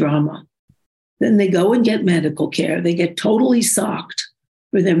doctor drama. Then they go and get medical care. They get totally socked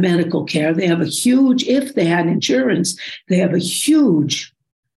for their medical care. They have a huge, if they had insurance, they have a huge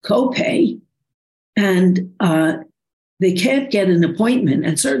copay, and they can't get an appointment.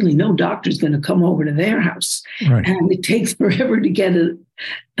 And certainly no doctor's going to come over to their house. Right. And it takes forever to get an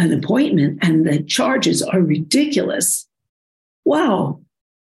appointment, and the charges are ridiculous. Wow.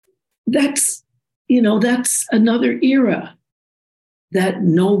 That's another era. That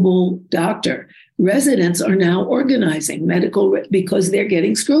noble doctor. Residents are now organizing because they're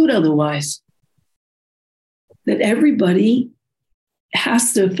getting screwed otherwise. That everybody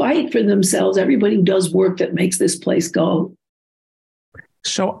has to fight for themselves. Everybody does work that makes this place go.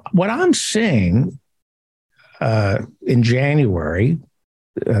 So what I'm seeing in January,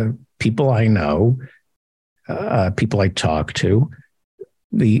 people I know, people I talk to,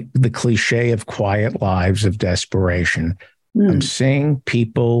 the cliche of quiet lives of desperation. I'm seeing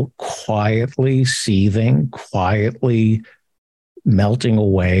people quietly seething, quietly melting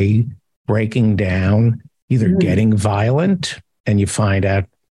away, breaking down, either getting violent, and you find out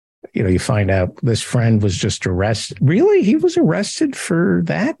this friend was just arrested. Really? He was arrested for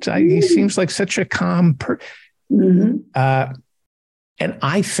that? He seems like such a calm person. And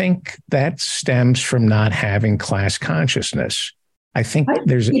I think that stems from not having class consciousness. I think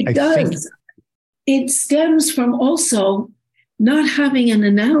it stems from also not having an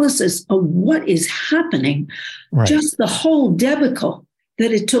analysis of what is happening. Right. Just the whole debacle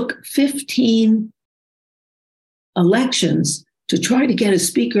that it took 15 elections to try to get a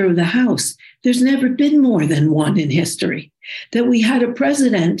Speaker of the House. There's never been more than one in history. That we had a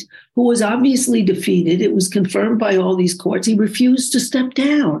president who was obviously defeated. It was confirmed by all these courts. He refused to step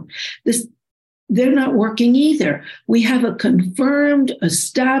down. They're not working either. We have a confirmed,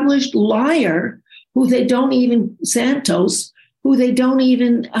 established liar Santos, who they don't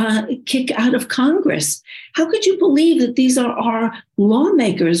even kick out of Congress. How could you believe that these are our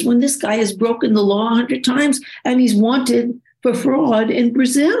lawmakers when this guy has broken the law 100 times and he's wanted for fraud in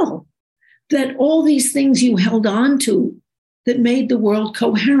Brazil? That all these things you held on to that made the world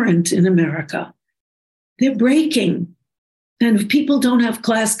coherent in America, they're breaking. And if people don't have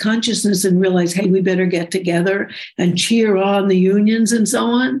class consciousness and realize, hey, we better get together and cheer on the unions and so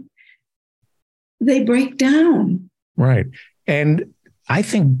on, they break down. Right. And I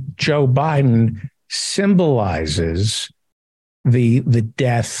think Joe Biden symbolizes the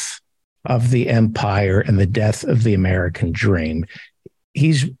death of the empire and the death of the American dream.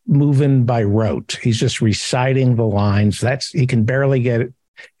 He's moving by rote. He's just reciting the lines. He can barely get it.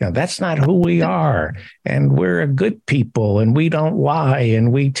 That's not who we are. And we're a good people, and we don't lie,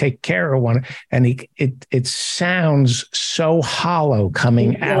 and we take care of one. And it sounds so hollow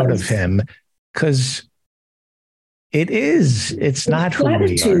coming out of him, because it's not who we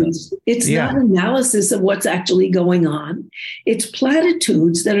are. It's not analysis of what's actually going on. It's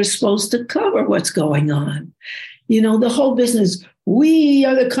platitudes that are supposed to cover what's going on. The whole business, we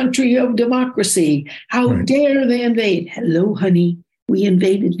are the country of democracy. How dare they invade? Hello, honey. We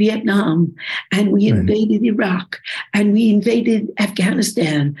invaded Vietnam, and we invaded Iraq, and we invaded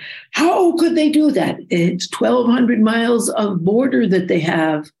Afghanistan. How could they do that? It's 1,200 miles of border that they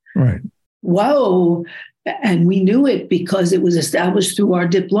have. Right. Whoa. And we knew it because it was established through our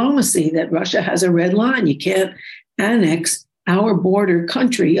diplomacy that Russia has a red line. You can't annex our border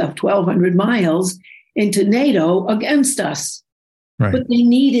country of 1,200 miles into NATO against us. Right. But they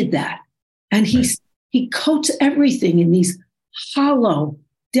needed that. And he coats everything in these hollow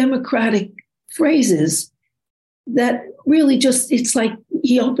democratic phrases that really just, it's like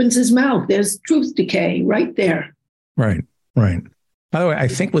he opens his mouth. There's truth decay right there. Right. By the way, I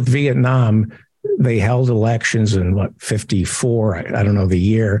think with Vietnam, they held elections in 54, I don't know the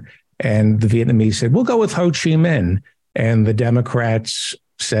year, and the Vietnamese said, we'll go with Ho Chi Minh. And the Democrats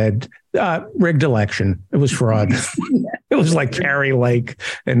said, rigged election. It was fraud. It was like Carrie Lake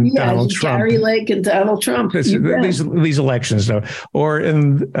and Donald Trump. Carrie Lake and Donald Trump. These elections, though. Or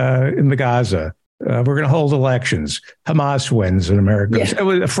in the Gaza, we're going to hold elections. Hamas wins in America. Yeah. It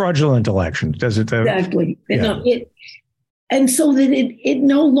was a fraudulent election. Does it? Exactly. Yeah. And so that it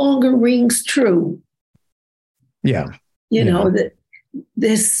no longer rings true. Yeah. You know, that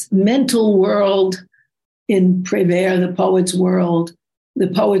this mental world in Prévert, the poet's world, the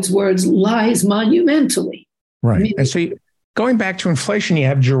poet's words lies monumentally. Right. I mean, and so going back to inflation, you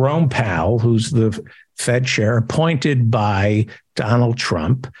have Jerome Powell, who's the Fed chair, appointed by Donald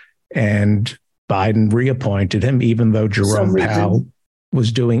Trump, and Biden reappointed him, even though Jerome Powell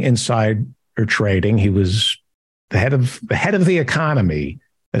was doing insider trading. He was the head of the economy,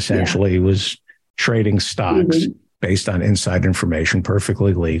 essentially. He was trading stocks based on inside information,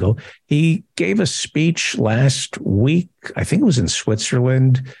 perfectly legal. He gave a speech last week, I think it was in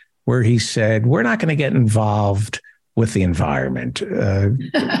Switzerland, where he said, we're not going to get involved with the environment.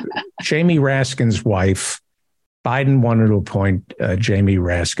 Jamie Raskin's wife, Biden wanted to appoint Jamie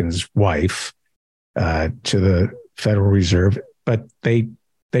Raskin's wife to the Federal Reserve, but they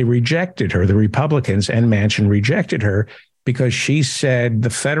rejected her. The Republicans and Manchin rejected her because she said the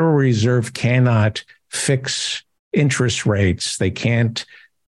Federal Reserve cannot fix interest rates. They can't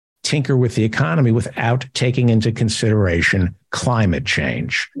tinker with the economy without taking into consideration climate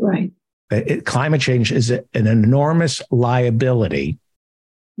change. Right. Climate change is an enormous liability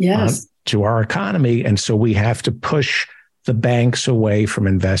to our economy. And so we have to push the banks away from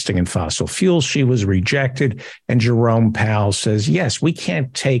investing in fossil fuels. She was rejected. And Jerome Powell says, yes, we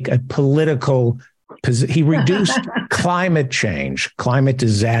can't take a political position. He reduced climate change, climate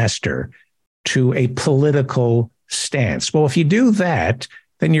disaster to a political stance. Well, if you do that,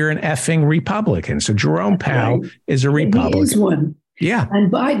 then you're an effing Republican. So Jerome Powell is a Republican. He is one. Yeah.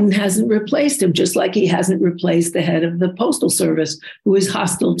 And Biden hasn't replaced him, just like he hasn't replaced the head of the Postal Service, who is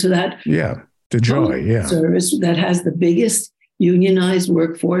hostile to that. Yeah. DeJoy, service that has the biggest unionized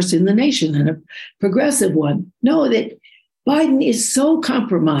workforce in the nation, and a progressive one. No, that Biden is so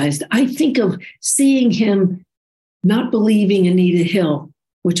compromised. I think of seeing him not believing Anita Hill,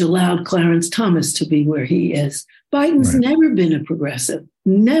 which allowed Clarence Thomas to be where he is. Biden's never been a progressive,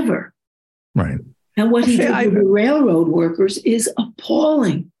 never. Right. And what he did with the railroad workers is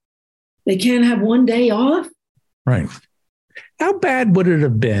appalling. They can't have one day off. Right. How bad would it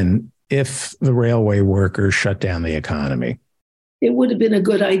have been if the railway workers shut down the economy? It would have been a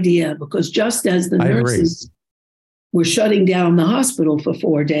good idea, because just as the nurses were shutting down the hospital for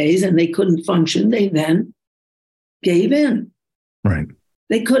 4 days and they couldn't function, they then gave in. Right.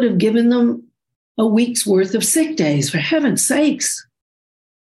 They could have given them a week's worth of sick days, for heaven's sakes.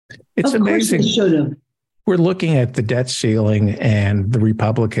 It's amazing. Of course they should have. We're looking at the debt ceiling, and the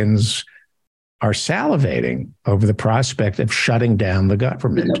Republicans are salivating over the prospect of shutting down the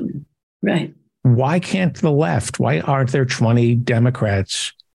government. Right. Why can't the left? Why aren't there 20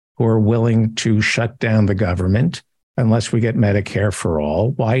 Democrats who are willing to shut down the government unless we get Medicare for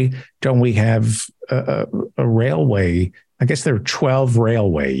all? Why don't we have a railway? I guess there are 12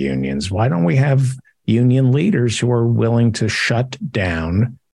 railway unions. Why don't we have union leaders who are willing to shut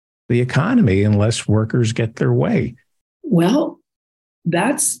down the economy unless workers get their way? Well,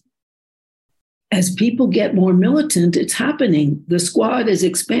 that's, as people get more militant, it's happening. The squad is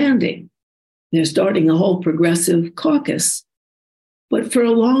expanding. They're starting a whole progressive caucus. But for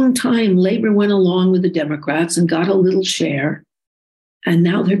a long time, Labor went along with the Democrats and got a little share. And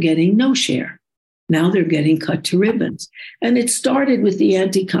now they're getting no share. Now they're getting cut to ribbons. And it started with the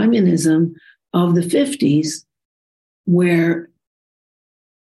anti-communism of the 50s, where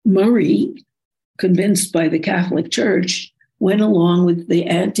Murray, convinced by the Catholic Church, went along with the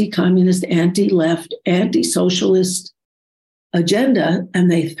anti-communist, anti-left, anti-socialist agenda, and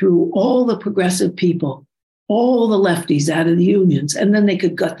they threw all the progressive people, all the lefties out of the unions, and then they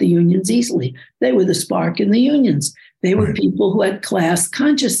could gut the unions easily. They were the spark in the unions. They were people who had class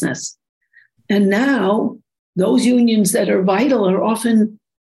consciousness. And now those unions that are vital are often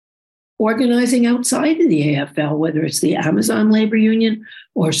organizing outside of the AFL, whether it's the Amazon Labor Union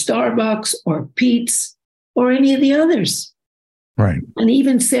or Starbucks or Pete's or any of the others. Right. And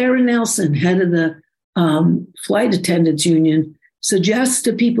even Sarah Nelson, head of the flight attendants union, suggests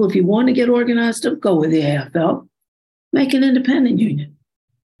to people, if you want to get organized, don't go with the AFL, make an independent union.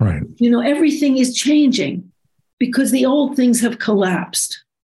 Right. You know, everything is changing because the old things have collapsed,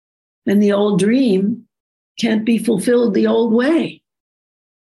 and the old dream can't be fulfilled the old way.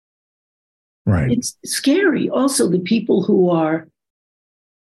 Right. It's scary. Also, the people who are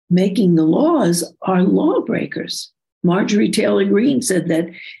making the laws are lawbreakers. Marjorie Taylor Greene said that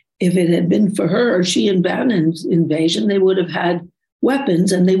if it had been for her, she and Bannon's invasion, they would have had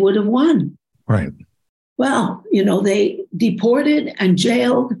weapons and they would have won. Right. Well, they deported and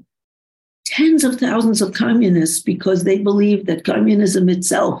jailed tens of thousands of communists because they believe that communism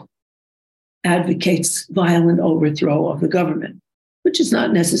itself advocates violent overthrow of the government, which is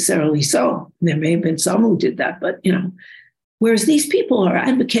not necessarily so. There may have been some who did that, but, whereas these people are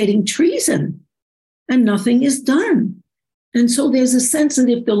advocating treason and nothing is done. And so there's a sense that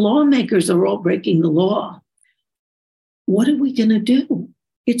if the lawmakers are all breaking the law, what are we going to do?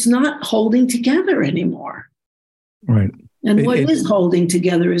 It's not holding together anymore. Right. And what is holding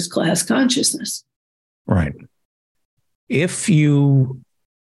together is class consciousness. Right.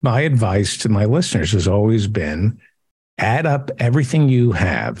 My advice to my listeners has always been, add up everything you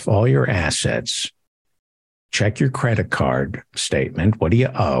have, all your assets, check your credit card statement. What do you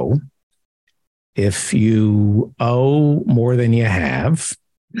owe? If you owe more than you have,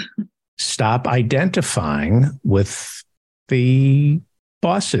 stop identifying with the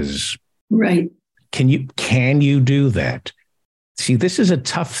bosses. Right. Can you do that? See, this is a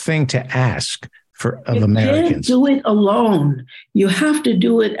tough thing to ask of Americans. You can't do it alone. You have to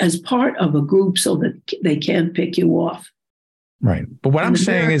do it as part of a group so that they can't pick you off. Right. But what I'm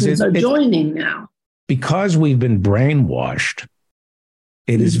saying is Americans are joining now. Because we've been brainwashed,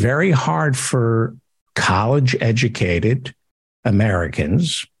 it is very hard for college-educated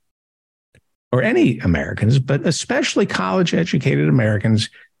Americans, or any Americans, but especially college-educated Americans,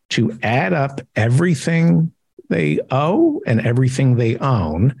 to add up everything they owe and everything they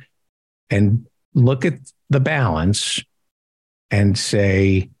own and look at the balance and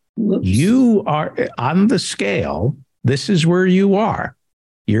say, whoops, you are on the scale. This is where you are.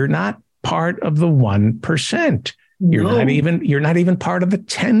 You're not part of the 1%. You're not even part of the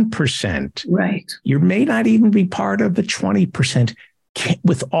 10%. Right. You may not even be part of the 20%.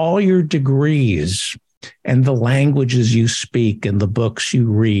 With all your degrees and the languages you speak and the books you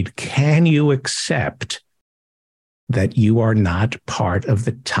read, can you accept that you are not part of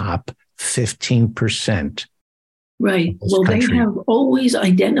the top 15%? Right. Well, they have always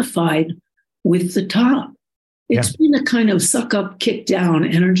identified with the top. It's been a kind of suck up, kick down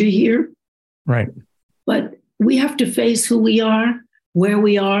energy here. Right. But we have to face who we are, where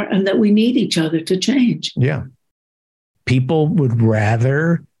we are, and that we need each other to change. Yeah. People would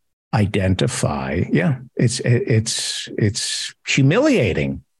rather identify. Yeah. It's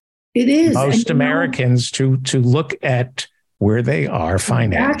humiliating. It is. Most Americans to look at where they are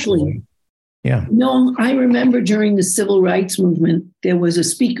financially. Exactly. Yeah. No, I remember during the civil rights movement, there was a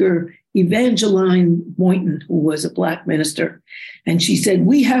speaker, Evangeline Boynton, who was a Black minister. And she said,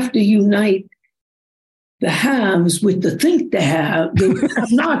 we have to unite the haves with the think they have, the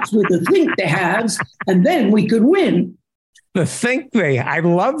have-nots with the think they haves, and then we could win. The think they, I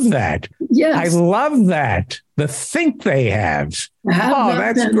love that. Yes. I love that. The think they haves. Oh,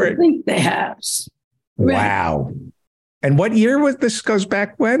 that's great. The think they haves. Wow. Right. And what year was this? Goes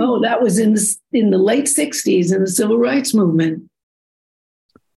back when? Oh, that was in the late 60s in the civil rights movement.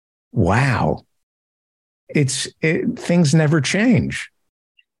 Wow. Things never change.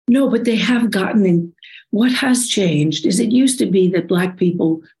 No, but they have gotten in. What has changed is it used to be that Black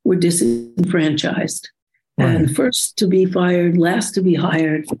people were disenfranchised. Right. And first to be fired, last to be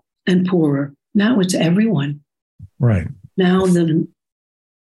hired, and poorer. Now it's everyone. Right. Now the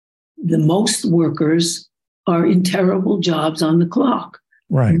most workers are in terrible jobs on the clock.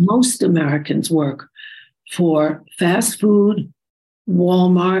 Right. Most Americans work for fast food,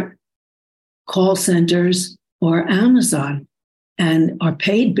 Walmart, call centers, or Amazon, and are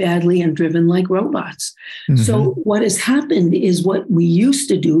paid badly and driven like robots. Mm-hmm. So what has happened is what we used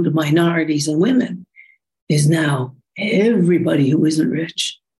to do to minorities and women is now everybody who isn't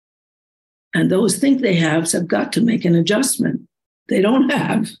rich. And those think they have got to make an adjustment. They don't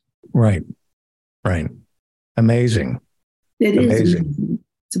have. Right. Right. Amazing. It is amazing.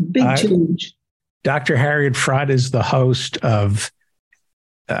 It's a big change. Dr. Harriet Fraad is the host of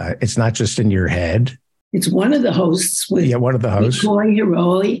It's Not Just in Your Head. It's one of the hosts with one of the hosts. Coy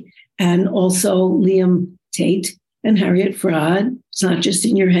Hiroi and also Liam Tate and Harriet Fraad. It's Not Just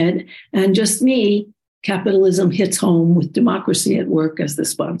in Your Head. And just me, Capitalism Hits Home, with Democracy at Work as the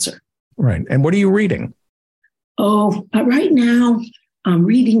sponsor. Right. And what are you reading? Oh, right now I'm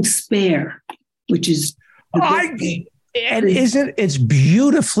reading Spare, which is... it's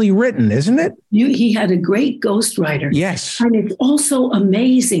beautifully written, isn't it? He had a great ghostwriter. Yes. And it's also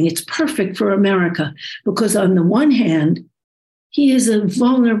amazing. It's perfect for America because on the one hand, He is a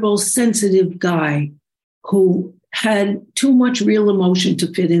vulnerable, sensitive guy who had too much real emotion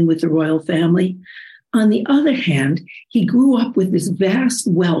to fit in with the royal family. On the other hand, he grew up with this vast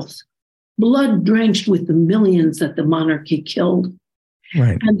wealth, blood drenched with the millions that the monarchy killed.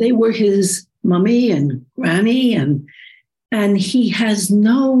 Right. And they were his mummy and granny, and he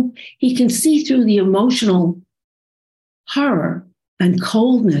can see through the emotional horror and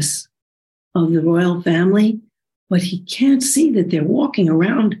coldness of the royal family, but he can't see that they're walking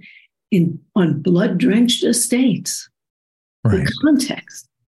around on blood-drenched estates. Right. The context.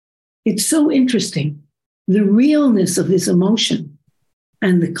 It's so interesting. The realness of his emotion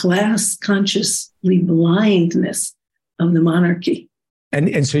and the class-consciously blindness of the monarchy.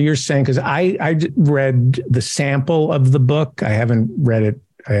 And so you're saying, because I read the sample of the book. I haven't read it.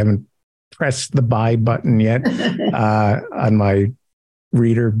 I haven't pressed the buy button yet on my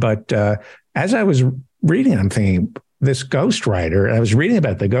reader. But as I was reading, I'm thinking, this ghostwriter, I was reading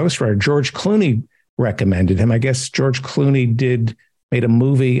about the ghostwriter, George Clooney recommended him. I guess George Clooney made a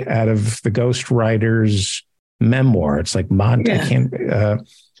movie out of the ghostwriter's memoir. It's like, I don't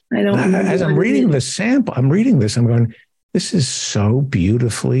remember. As I'm reading the sample, I'm reading this, I'm going, this is so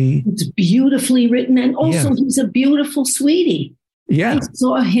beautifully. It's beautifully written. And also he's a beautiful sweetie. Yeah. I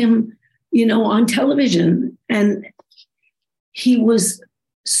saw him, on television, and he was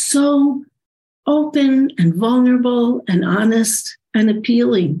so open and vulnerable and honest and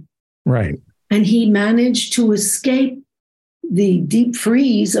appealing. Right. And he managed to escape the deep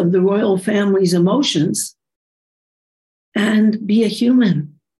freeze of the royal family's emotions and be a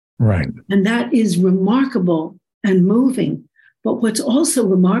human. Right. And that is remarkable and moving. But what's also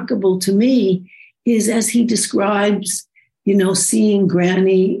remarkable to me is, as he describes, seeing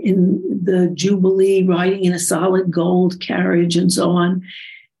Granny in the Jubilee riding in a solid gold carriage and so on,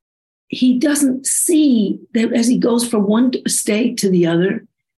 he doesn't see that as he goes from one estate to the other,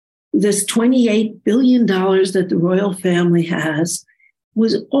 this $28 billion that the royal family has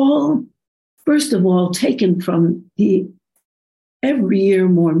was all, first of all, taken from the every year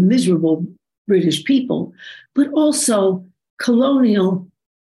more miserable British people, but also colonial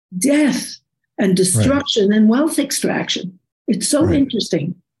death and destruction and wealth extraction. It's so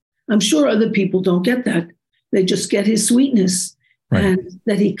interesting. I'm sure other people don't get that. They just get his sweetness and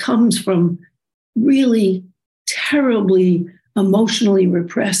that he comes from really terribly emotionally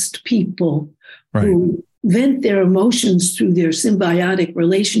repressed people who vent their emotions through their symbiotic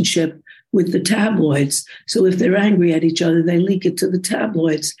relationship with the tabloids. So if they're angry at each other, they leak it to the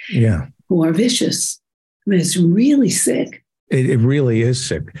tabloids, who are vicious. I mean, it's really sick. It really is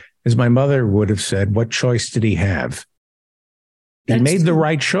sick. As my mother would have said, what choice did he have? He made the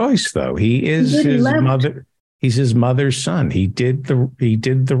right choice, though. He is his mother. He's his mother's son. He did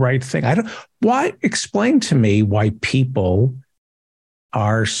the right thing. Explain to me why people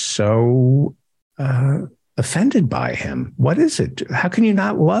are so offended by him. What is it? How can you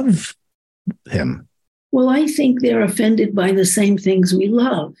not love him? Well, I think they're offended by the same things we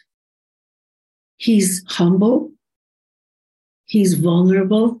love. He's humble. He's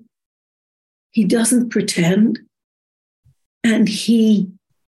vulnerable. He doesn't pretend. And he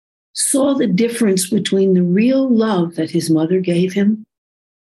saw the difference between the real love that his mother gave him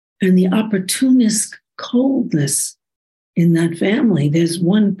and the opportunist coldness in that family. There's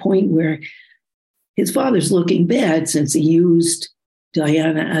one point where his father's looking bad since he used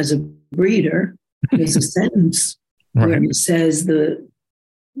Diana as a breeder. There's a sentence where it says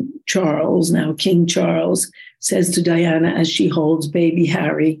Charles, now King Charles, says to Diana as she holds baby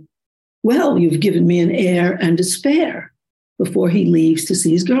Harry, well, you've given me an heir and a spare, before he leaves to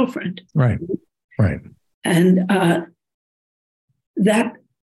see his girlfriend. Right. And that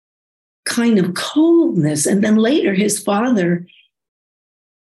kind of coldness. And then later his father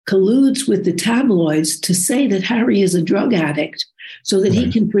colludes with the tabloids to say that Harry is a drug addict so that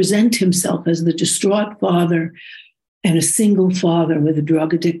he can present himself as the distraught father and a single father with a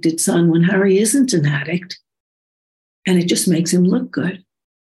drug-addicted son when Harry isn't an addict. And it just makes him look good.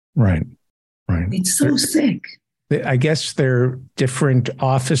 Right. It's so sick. I guess they're different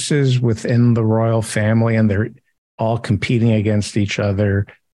offices within the royal family, and they're all competing against each other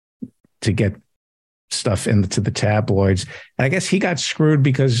to get stuff into the tabloids. And I guess he got screwed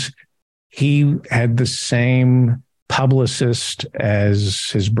because he had the same publicist as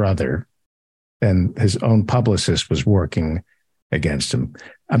his brother, and his own publicist was working against him.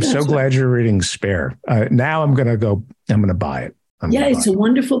 I'm so glad you're reading Spare. Now I'm going to buy it. It's a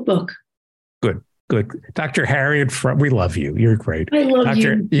wonderful book. Good. Dr. Harriet, we love you. You're great. I love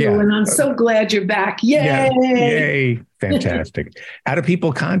you too, and I'm so glad you're back. Yay! Yay. Fantastic. How do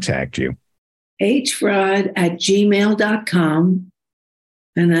people contact you? hfraud@gmail.com.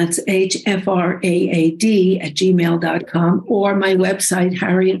 And that's HFRAAD@gmail.com, or my website,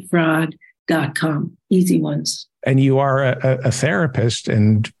 harrietfraud.com. Easy ones. And you are a therapist,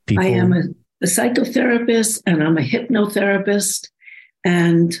 and people. I am a psychotherapist, and I'm a hypnotherapist,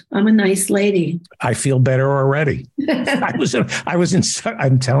 and I'm a nice lady. I feel better already.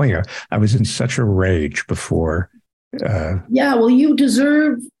 I'm telling you, I was in such a rage before. Yeah, well, you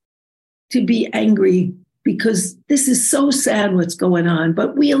deserve to be angry, because this is so sad what's going on,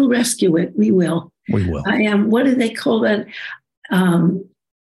 but we'll rescue it. We will. We will. I am, what do they call that?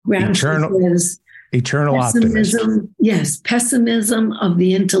 Eternal optimism. Yes, pessimism of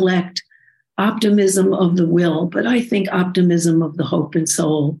the intellect, optimism of the will, but I think optimism of the hope and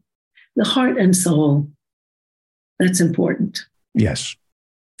soul, the heart and soul. That's important. Yes.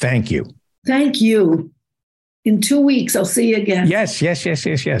 Thank you. Thank you. In 2 weeks, I'll see you again. Yes.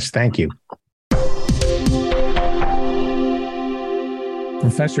 Thank you.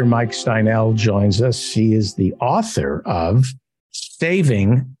 Professor Mike Steinel joins us. He is the author of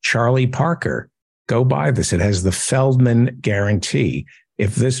Saving Charlie Parker. Go buy this. It has the Feldman guarantee.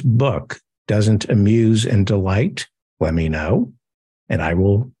 If this book doesn't amuse and delight, let me know, and I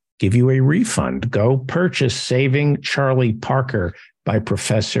will give you a refund. Go purchase Saving Charlie Parker by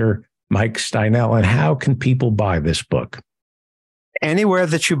Professor Mike Steinel. And how can people buy this book? Anywhere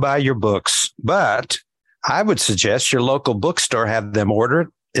that you buy your books, but I would suggest your local bookstore have them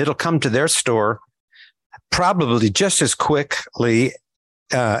ordered. It'll come to their store probably just as quickly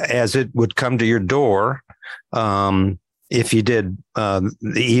as it would come to your door if you did the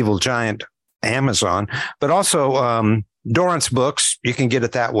evil giant Amazon. But also Dorrance Books, you can get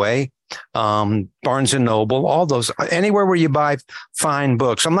it that way. Barnes and Noble, all those, anywhere where you buy fine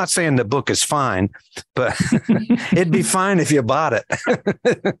books. I'm not saying the book is fine, but it'd be fine if you bought it.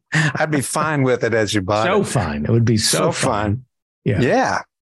 I'd be fine with it as you bought it. So fine. It would be so fine. Yeah.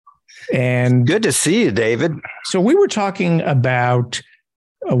 And good to see you, David. So we were talking about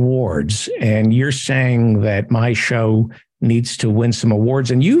awards, and you're saying that my show needs to win some awards,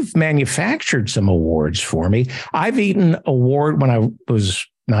 and you've manufactured some awards for me. I've eaten award when I was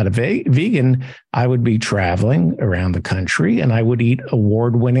not a vegan. I would be traveling around the country and I would eat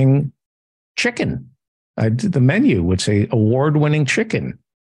award-winning chicken. The menu would say award-winning chicken.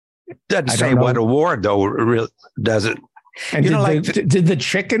 Doesn't say what award though, really, does it? And did the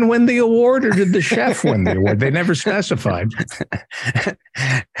chicken win the award, or did the chef win the award? They never specified.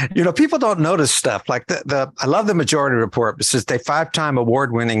 People don't notice stuff like I love the Majority Report. It says they 5-time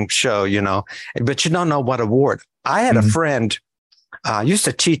award-winning show, but you don't know what award. I had a friend, used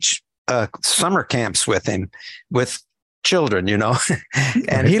to teach summer camps with him, with children,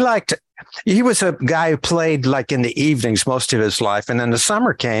 and he was a guy who played like in the evenings most of his life. And then the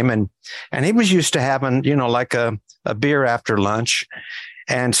summer came and he was used to having, like a beer after lunch.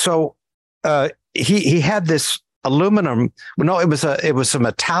 And so he had this aluminum. No, it was a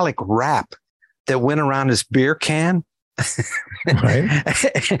metallic wrap that went around his beer can. Right.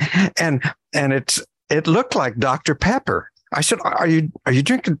 and it looked like Dr. Pepper. I said, are you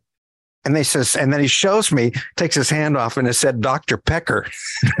drinking? And and then he shows me, takes his hand off, and it said Dr. Pecker.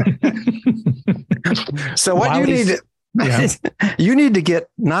 So what you need, you need to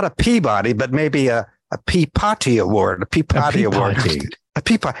get not a Peabody, but maybe a Peapody Award, a Peapody Award. A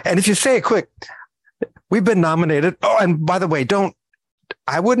Peapody. And if you say it quick, we've been nominated. Oh, and by the way,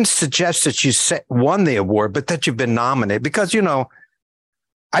 I wouldn't suggest that you won the award, but that you've been nominated, because,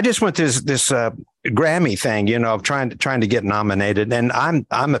 I just went through this Grammy thing, of trying to get nominated, and I'm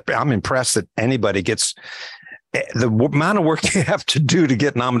impressed that anybody gets the amount of work you have to do to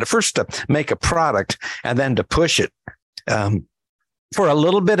get nominated. First, to make a product, and then to push it. For a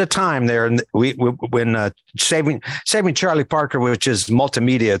little bit of time there, and when Saving Charlie Parker, which is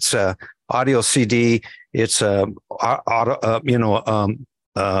multimedia, it's audio CD, it's what do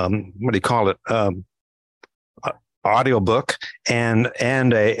you call it? Audio book and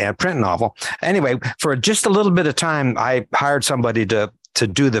a print novel. Anyway, for just a little bit of time, I hired somebody to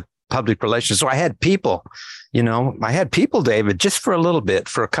do the public relations. So I had people, David, just for a little bit,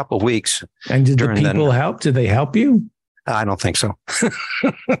 for a couple of weeks. And did the people help? Did they help you? I don't think so.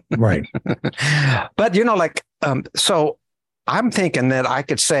 Right. But, so I'm thinking that I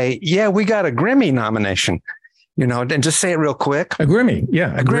could say, yeah, we got a Grammy nomination. And just say it real quick. A Grammy.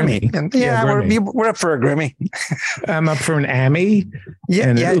 Yeah. A Grammy. And Grammy. We're up for a Grammy. I'm up for an Emmy.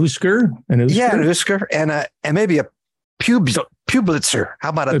 And an Oscar. Yeah, an Oscar. And maybe a Publitzer. How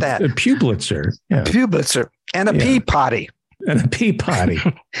about that? A Publitzer. Yeah. Publitzer. And a Peapody. And a Peapody.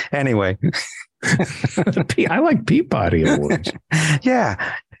 Anyway. I like Peapody Awards.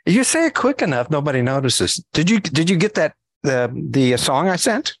 Yeah. You say it quick enough, nobody notices. Did you get that the song I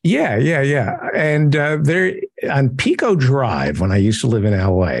sent? Yeah. And there on Pico Drive, when I used to live in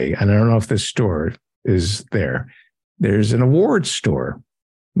LA, and I don't know if this store is there, there's an awards store.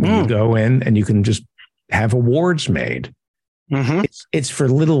 You go in and you can just have awards made. Mm-hmm. It's for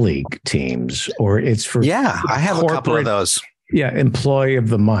Little League teams, or it's for I have a couple of those. Yeah, Employee of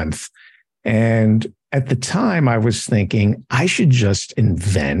the Month. And at the time, I was thinking I should just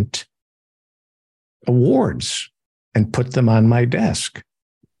invent awards and put them on my desk.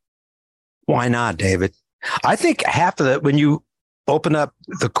 Why not, David? I think half of that, when you open up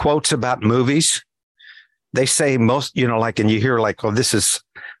the quotes about movies, they say most, like, and you hear like, oh, this is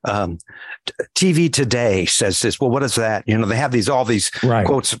TV Today says this. Well, what is that? They have all these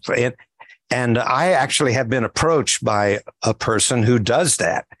quotes. And I actually have been approached by a person who does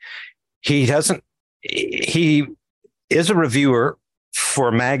that. He is a reviewer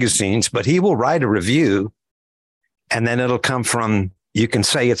for magazines, but he will write a review and then it'll come from, you can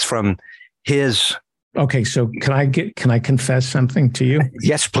say it's from his. Okay. So can I confess something to you?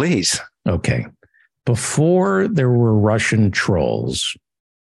 Yes, please. Okay. Before there were Russian trolls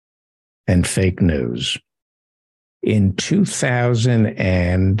and fake news, in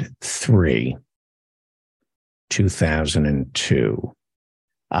 2003, 2002,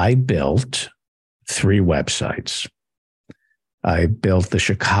 I built 3 websites. I built the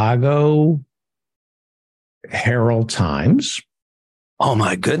Chicago Herald-Times. Oh,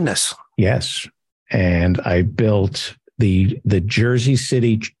 my goodness. Yes. And I built the Jersey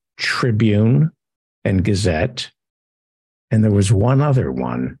City Tribune and Gazette. And there was one other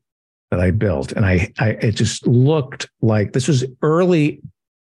one that I built. And it just looked like this was early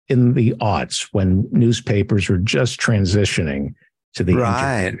in the aughts when newspapers were just transitioning to the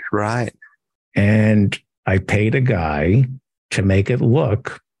internet. Right. And I paid a guy to make it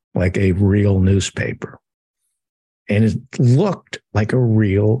look like a real newspaper. And it looked like a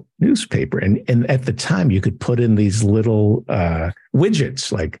real newspaper. And at the time, you could put in these little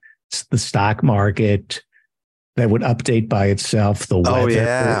widgets, like the stock market that would update by itself. The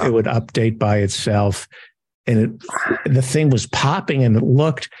weather, it would update by itself. And the thing was popping and it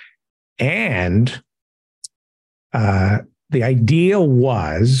looked. And the idea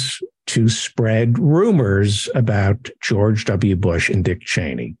was to spread rumors about George W. Bush and Dick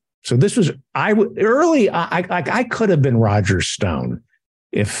Cheney. So this was I could have been Roger Stone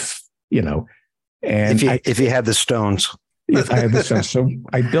if and if you had the stones. If I had the stones. So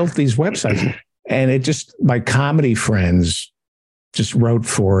I built these websites, and my comedy friends just wrote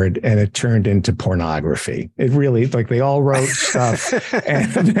for it, and it turned into pornography. It really, like, they all wrote stuff,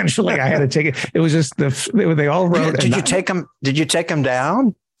 and eventually I had to take it. It was just they all wrote. Did you take them? Did you take them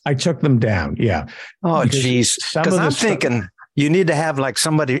down? I took them down. Yeah. Oh, geez. Because I'm thinking you need to have like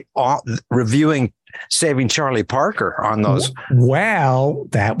somebody reviewing Saving Charlie Parker on those. Well,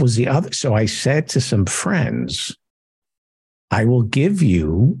 that was the other. So I said to some friends, I will give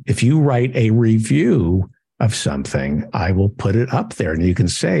you, if you write a review of something, I will put it up there. And you can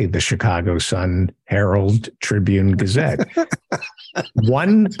say the Chicago Sun, Herald, Tribune, Gazette.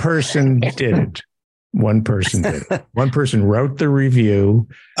 One person did it. One person did it. One person wrote the review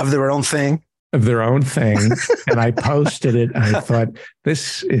of their own thing. And I posted it. And I thought,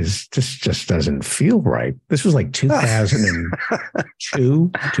 this just doesn't feel right. This was like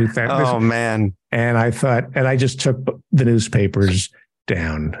 2002, 2000. Oh, man. And I thought, and I just took the newspapers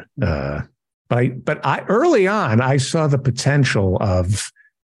down. But I early on, I saw the potential of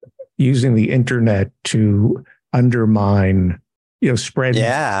using the internet to undermine, spread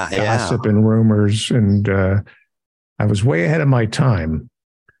gossip and rumors. And I was way ahead of my time.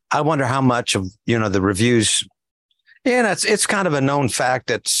 I wonder how much of, the reviews. Yeah, it's kind of a known fact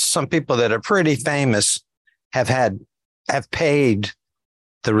that some people that are pretty famous have paid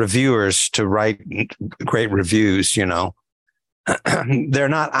the reviewers to write great reviews, They're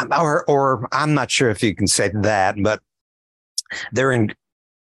not, or I'm not sure if you can say that, but they're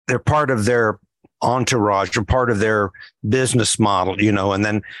part of their entourage or part of their business model, and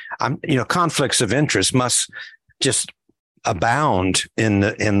then conflicts of interest must just abound in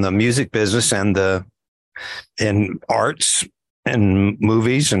the music business and in arts and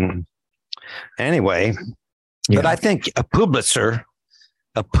movies. And anyway, but I think a Pulitzer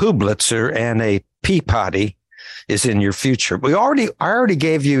and a Peabody is in your future. I already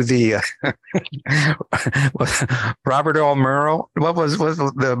gave you the Robert L. Murrow. What was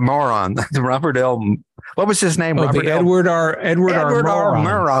the moron? The Robert L. What was his name? Robert the Edward R.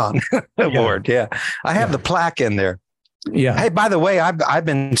 Murrow Award. Yeah, I have the plaque in there. Yeah. Hey, by the way, I've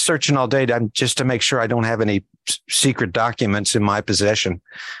been searching all day just to make sure I don't have any secret documents in my possession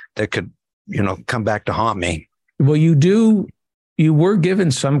that could, come back to haunt me. Well, you were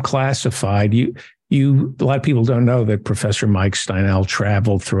given some classified. A lot of people don't know that Professor Mike Steinel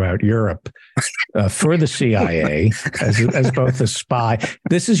traveled throughout Europe for the CIA as both a spy.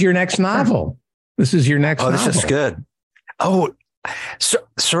 This is your next novel. This is good. Oh,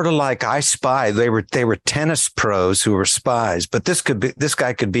 sort of like I Spy. They were tennis pros who were spies, but this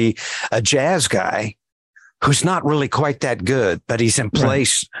guy could be a jazz guy who's not really quite that good, but he's in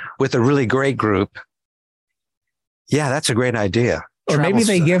place with a really great group. Yeah, that's a great idea. Or maybe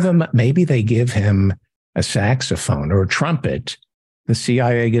they give him a saxophone or a trumpet. The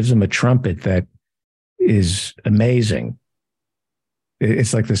CIA gives him a trumpet that is amazing.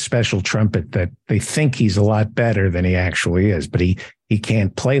 It's like the special trumpet that they think he's a lot better than he actually is, but he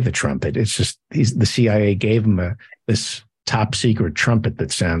can't play the trumpet. It's just the CIA gave him this top secret trumpet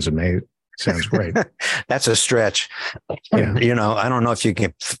that sounds amazing. Sounds great. That's a stretch. Yeah. I don't know if you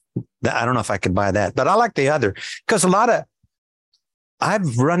can. I don't know if I could buy that, but I like the other because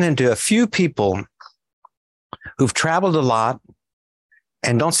I've run into a few people who've traveled a lot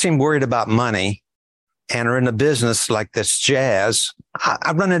and don't seem worried about money and are in a business like this jazz.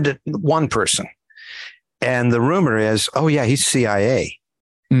 I run into one person and the rumor is, oh yeah, he's CIA,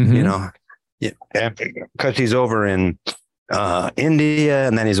 because he's over in India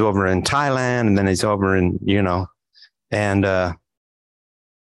and then he's over in Thailand and then he's over in, and I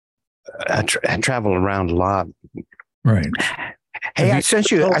travel around a lot. Right. Hey, I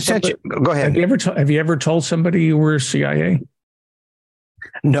sent you. Go ahead. Have you ever told somebody you were CIA?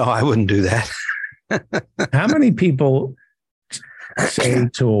 No, I wouldn't do that. How many people say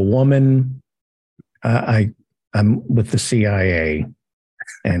to a woman, I'm with the CIA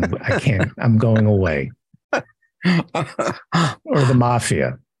and I can't, I'm going away? Or the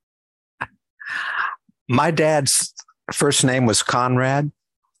mafia? My dad's first name was Conrad.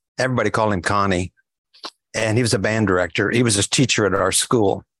 Everybody called him Connie. And he was a band director. He was a teacher at our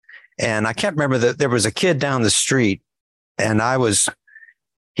school. And I can't remember that there was a kid down the street and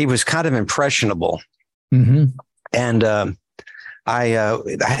he was kind of impressionable. Mm-hmm. And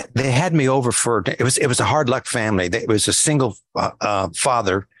they had me over it was a hard luck family. It was a single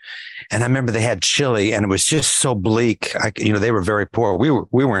father. And I remember they had chili and it was just so bleak. They were very poor. We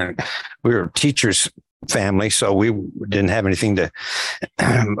were teachers' family, so we didn't have anything to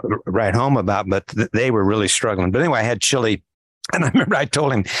write home about, but they were really struggling. But anyway, I had chili. And I remember I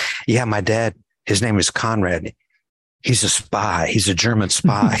told him, yeah, my dad, his name is Conrad. He's a spy. He's a German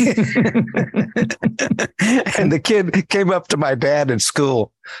spy. And the kid came up to my dad in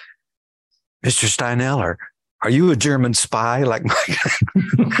school. Mr. Steinel, are you a German spy? Like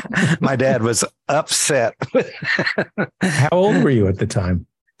my dad was upset. How old were you at the time?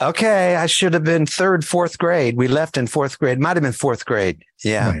 Okay, I should have been third, fourth grade. We left in fourth grade. Might have been fourth grade.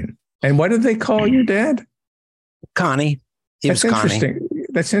 Yeah. Right. And what did they call your dad? Connie. That's interesting.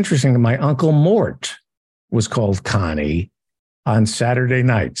 That's interesting. My Uncle Mort was called Connie on Saturday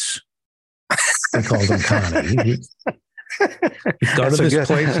nights. They called him Connie. He'd go to this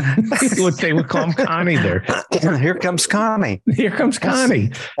place. They would call him Connie there. Here comes Connie. Here comes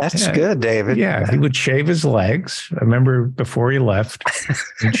Connie. That's good, David. Yeah, he would shave his legs. I remember before he left,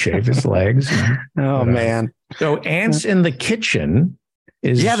 he'd shave his legs. Man. So Ants in the Kitchen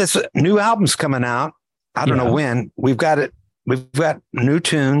is... Yeah, this new album's coming out. I don't know when. We've got it. We've got new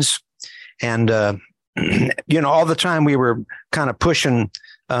tunes. And, all the time we were kind of pushing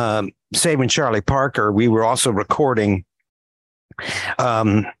Saving Charlie Parker. We were also recording...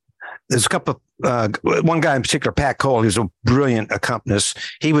 there's a couple of one guy in particular, Pat Cole, who's a brilliant accompanist.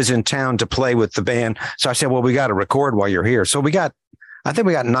 He was in town to play with the band. So I said, well, we got to record while you're here. So I think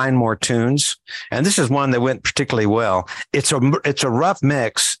we got 9 more tunes. And this is one that went particularly well. It's a rough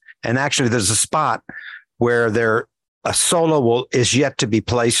mix. And actually there's a spot where a solo is yet to be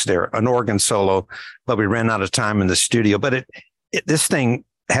placed there, an organ solo, but we ran out of time in the studio. But this thing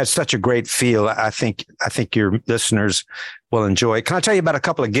has such a great feel. I think your listeners will enjoy it. Can I tell you about a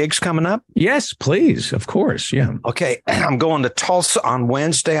couple of gigs coming up? Yes, please. Of course. Yeah. Okay. I'm going to Tulsa on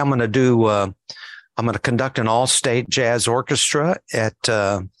Wednesday. I'm going to conduct an all-state jazz orchestra at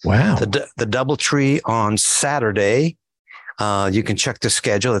the Doubletree on Saturday. You can check the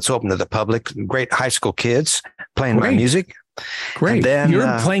schedule. It's open to the public. Great high school kids playing my music. Great. And then,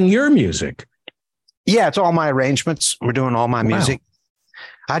 you're playing your music. Yeah, it's all my arrangements. We're doing all my music.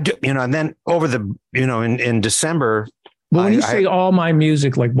 I do, and then over in December. Well, when you say all my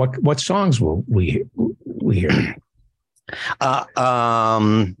music, like what songs will we hear?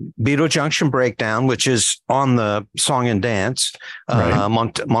 Beetle Junction Breakdown, which is on the Song and Dance. Right.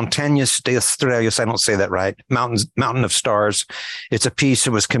 Montañas de Estrellas, I don't say that right. Mountain of Stars. It's a piece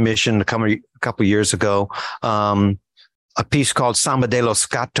that was commissioned a couple years ago. A piece called Samba de los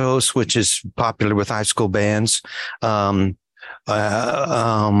Gatos, which is popular with high school bands. Just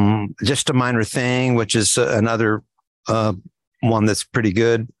a Minor Thing, which is another one that's pretty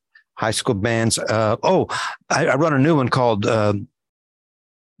good. High school bands. I run a new one called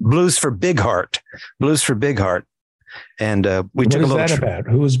Blues for Big Heart. Blues for Big Heart. And we took a little. What is that about?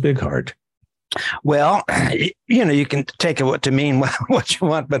 Who is Big Heart? Well, you can take it to mean what you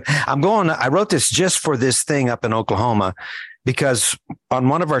want, but I wrote this just for this thing up in Oklahoma, because on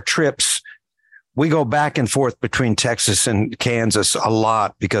one of our trips, we go back and forth between Texas and Kansas a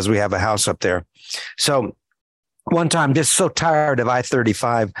lot because we have a house up there. So one time, just so tired of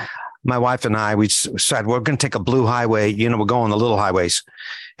I-35, my wife and I, we decided we're going to take a blue highway. We'll go on the little highways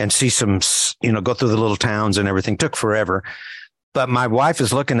and see some, go through the little towns and everything. Took forever. But my wife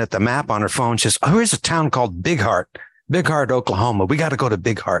is looking at the map on her phone. She says, "Oh, here's a town called Big Heart, Oklahoma. We got to go to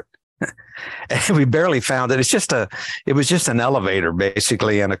Big Heart." And we barely found it. It was just an elevator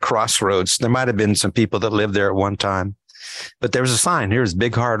basically and a crossroads. There might have been some people that lived there at one time, but there was a sign. Here's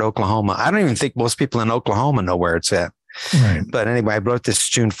Big Heart, Oklahoma. I don't even think most people in Oklahoma know where it's at. Right. But anyway, I wrote this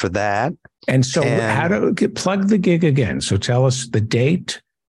tune for that. And so how to plug the gig again? So tell us the date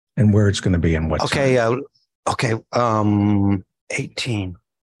and where it's going to be and what time. 18.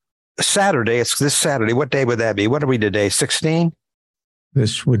 Saturday. It's this Saturday. What day would that be? What are we today? 16?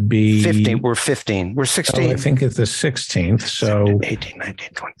 This would be 15. We're 15. We're 16. I think it's the 16th. So 18, 19,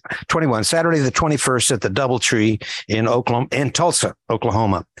 20, 21. Saturday the 21st at the Doubletree in Tulsa,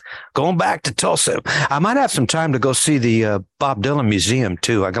 Oklahoma. Going back to Tulsa. I might have some time to go see the Bob Dylan Museum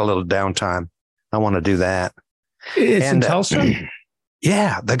too. I got a little downtime. I want to do that. It's in Tulsa?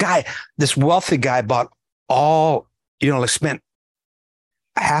 Yeah. This wealthy guy bought spent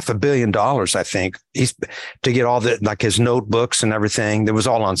 $500 million, I think, to get all his notebooks and everything. That was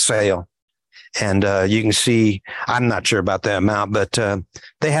all on sale. And you can see, I'm not sure about the amount, but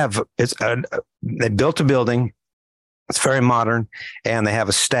they built a building. It's very modern, and they have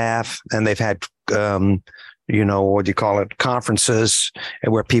a staff, and they've had, conferences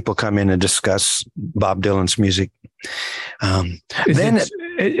where people come in and discuss Bob Dylan's music. And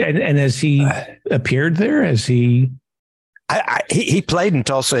has he appeared there? Has he? He played in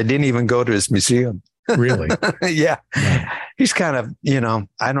Tulsa. I didn't even go to his museum. Really? Yeah. He's kind of,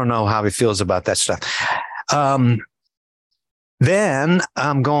 I don't know how he feels about that stuff. Then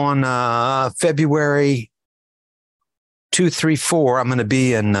I'm going February 2, 3, 4. I'm going to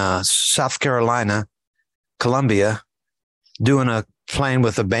be in South Carolina, Columbia, playing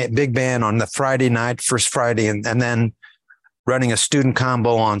with a big band on the Friday night, first Friday, and then running a student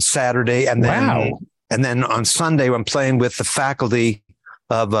combo on Saturday. And then, wow. And then on Sunday, I'm playing with the faculty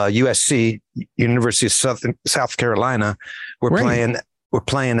of USC, University of South Carolina. We're playing at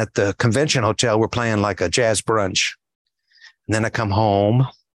the Convention Hotel. We're playing like a jazz brunch. And then I come home.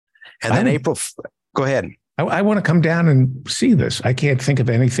 And then April, go ahead. I want to come down and see this. I can't think of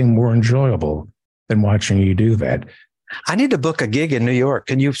anything more enjoyable than watching you do that. I need to book a gig in New York.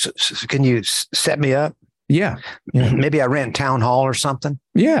 Can you set me up? Yeah. Maybe I rent Town Hall or something.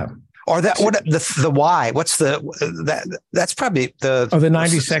 Yeah. Or the Y? What's that's probably the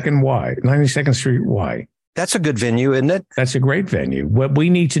 92nd Y, 92nd Street Y. That's a good venue, isn't it? That's a great venue. What we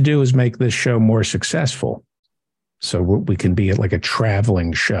need to do is make this show more successful, so we can be like a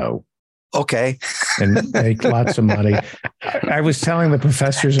traveling show. Okay. And make lots of money. I was telling the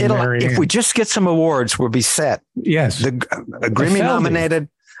professors in Marianne, if we just get some awards, we'll be set. Yes. A Grammy nominated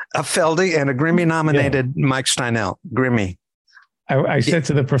Feldy and a Grammy nominated Mike Steinell. Grammy. I said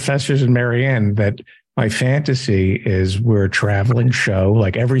to the professors in Marianne that my fantasy is we're a traveling show.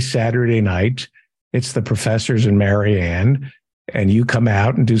 Like every Saturday night, it's the professors in Marianne, and you come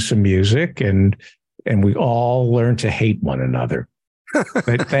out and do some music, and we all learn to hate one another.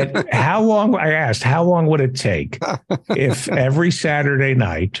 But how long would it take if every Saturday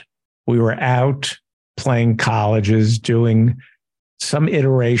night we were out playing colleges, doing some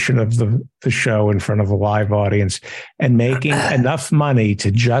iteration of the show in front of a live audience and making enough money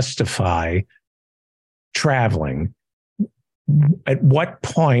to justify traveling? At what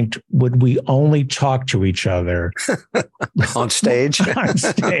point would we only talk to each other on stage? On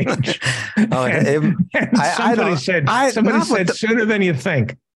stage. Somebody said sooner than you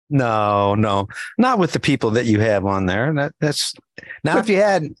think. No, not with the people that you have on there. That's now. If you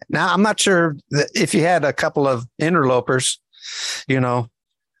had, I'm not sure if you had a couple of interlopers,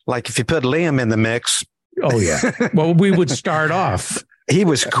 like if you put Liam in the mix, Oh, yeah. Well, we would start off. He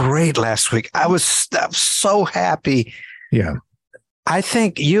was great last week. I was so happy. Yeah. I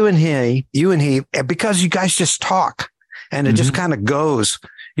think you and he, because you guys just talk and it just kind of goes,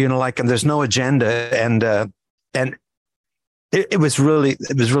 like, and there's no agenda. And it was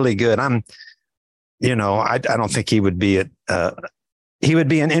really good. I don't think he would be he would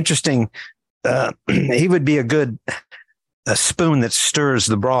be an interesting, he would be a good spoon that stirs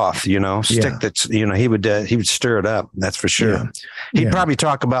the broth, that's, he would stir it up. That's for sure. Yeah. He'd probably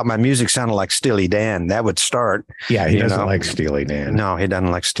talk about my music sounding like Steely Dan. That would start. Yeah. He doesn't like Steely Dan. No, he doesn't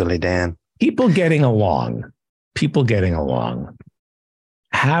like Steely Dan. People getting along.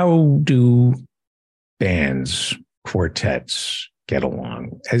 How do bands, quartets get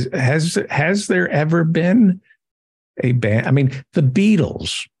along? Has there ever been a band? I mean, the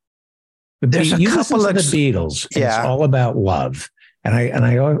Beatles. There's a couple of the Beatles. And it's all about love, and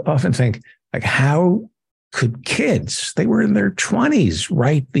I often think, like, how could kids? They were in their 20s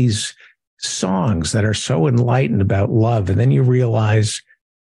write these songs that are so enlightened about love, and then you realize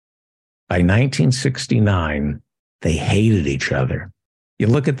by 1969 they hated each other. You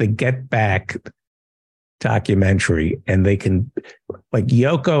look at the Get Back documentary, and they can, like,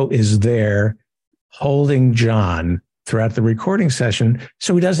 Yoko is there holding John throughout the recording session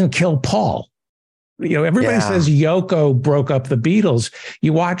so he doesn't kill Paul. Everybody says Yoko broke up the Beatles.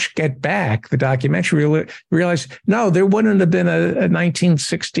 You watch Get Back, the documentary, realize, no, there wouldn't have been a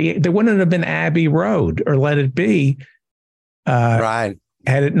 1968. There wouldn't have been Abbey Road or Let It Be. Right.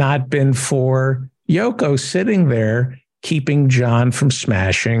 Had it not been for Yoko sitting there keeping John from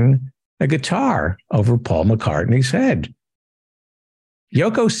smashing a guitar over Paul McCartney's head.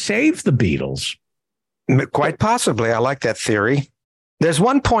 Yoko saved the Beatles. Quite possibly. I like that theory. There's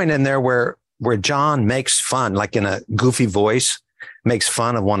one point in there where John makes fun, like in a goofy voice, makes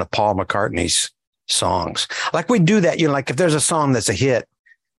fun of one of Paul McCartney's songs. Like we do that, like if there's a song that's a hit,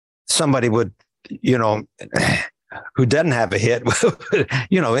 somebody would, who doesn't have a hit,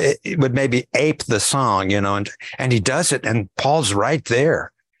 it would maybe ape the song, and he does it. And Paul's right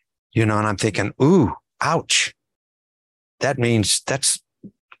there, and I'm thinking, ooh, ouch. That means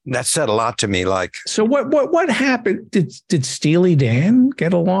that said a lot to me. Like, so what happened? Did Steely Dan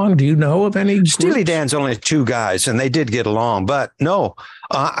get along? Do you know of any groups? Steely Dan's only two guys, and they did get along, but no,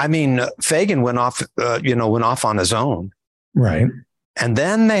 Fagan went off on his own. Right. And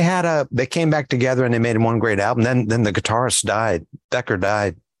then they came back together and they made one great album. Then the guitarist died. Becker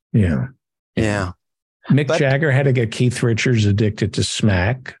died. Yeah. Yeah. Mick Jagger had to get Keith Richards addicted to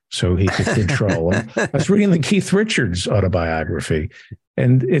smack so he could control him. I was reading the Keith Richards autobiography,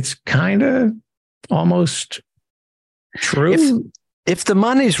 and it's kind of almost true. If the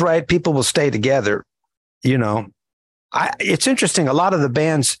money's right, people will stay together. It's interesting. A lot of the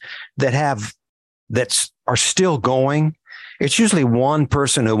bands that are still going, it's usually one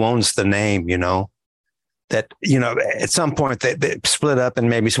person who owns the name, that, at some point they split up and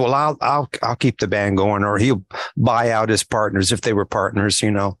maybe say, well, I'll keep the band going, or he'll buy out his partners if they were partners,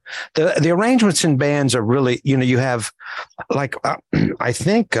 the arrangements in bands are really, you have like, I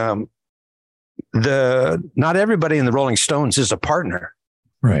think, not everybody in the Rolling Stones is a partner.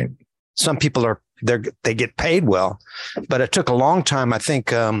 Right. Some people they get paid well, but it took a long time. I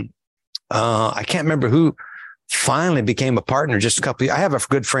think, I can't remember who finally became a partner. Just a couple. I have a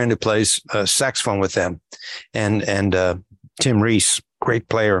good friend who plays saxophone with them, and Tim Reese, great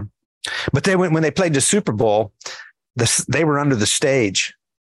player. But when they played the Super Bowl, they were under the stage.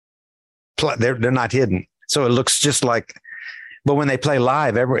 They're not hidden, so it looks just like. But when they play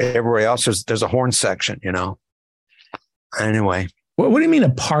live, everywhere else there's a horn section. Anyway, what do you mean a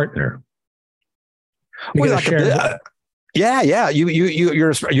partner? Well, yeah.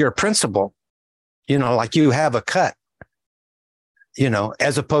 You're a principal. Like you have a cut,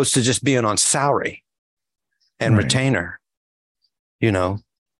 as opposed to just being on salary and retainer, but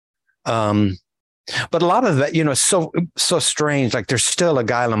a lot of that, so strange. Like there's still a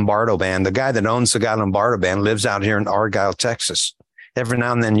Guy Lombardo band. The guy that owns the Guy Lombardo band lives out here in Argyle, Texas. Every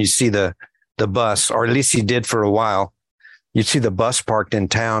now and then you see the bus, or at least he did for a while. You'd see the bus parked in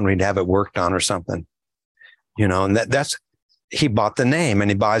town. We'd have it worked on or something, and that's, he bought the name and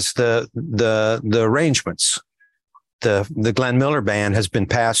he buys the arrangements. The Glenn Miller band has been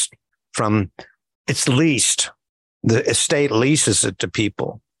passed from, it's leased. The estate leases it to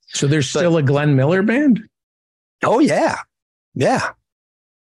people. So there's still a Glenn Miller band? Oh yeah. Yeah.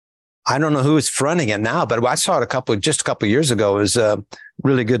 I don't know who is fronting it now, but I saw it just a couple of years ago. It was a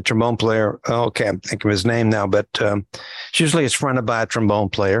really good trombone player. Oh, okay. I'm thinking of his name now, but usually it's fronted by a trombone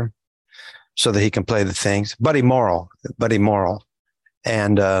player, so that he can play the things. Buddy Morrill.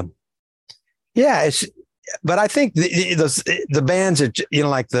 And but I think the bands that,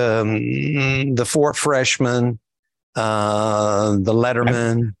 like the Four Freshmen, the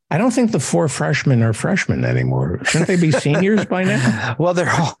Letterman. I don't think the Four Freshmen are freshmen anymore. Shouldn't they be seniors by now? Well,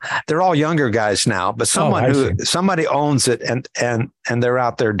 they're all younger guys now, but somebody owns it and they're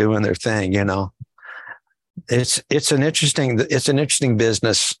out there doing their thing. It's an interesting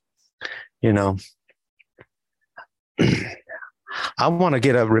business. I want to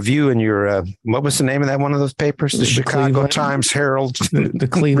get a review in your, what was the name of that one of those papers? The Chicago Times Herald. The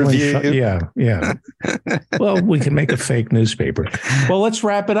Cleveland. Review. Yeah. Well, we can make a fake newspaper. Well, let's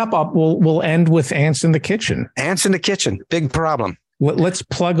wrap it up. We'll end with Ants in the Kitchen. Ants in the Kitchen. Big problem. Let's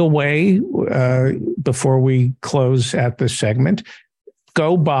plug away before we close out this segment.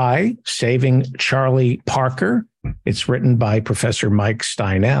 Go buy Saving Charlie Parker. It's written by Professor Mike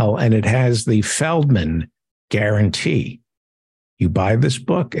Steinel, and it has the Feldman guarantee. You buy this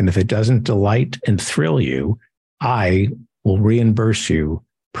book, and if it doesn't delight and thrill you, I will reimburse you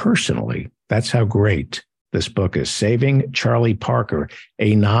personally. That's how great this book is. Saving Charlie Parker,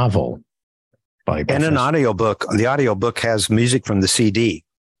 a novel by Professor. And an audiobook. The audiobook has music from the CD.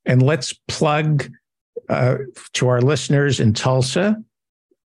 And let's plug to our listeners in Tulsa.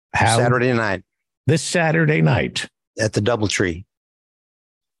 This Saturday night. At the Doubletree.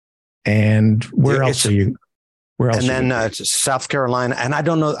 And where else are you? And then South Carolina. And I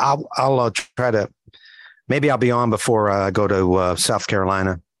don't know. I'll try to. Maybe I'll be on before I go to South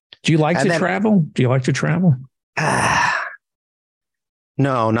Carolina. Do you like to travel? Do you like to travel?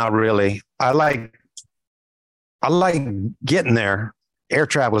 No, not really. I like getting there. Air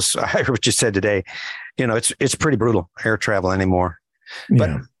travel is. I heard what you said today. It's pretty brutal, air travel anymore.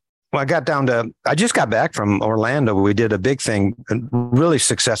 But I just got back from Orlando. We did a big thing, a really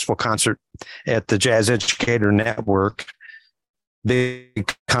successful concert at the Jazz Educator Network,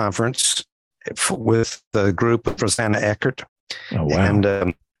 big conference with the group of Rosanna Eckert. Oh,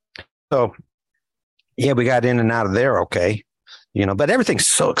 wow. And we got in and out of there okay. But everything's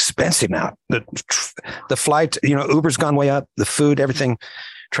so expensive now. The flight, Uber's gone way up, the food, everything.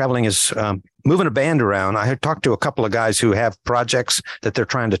 Traveling is moving a band around. I had talked to a couple of guys who have projects that they're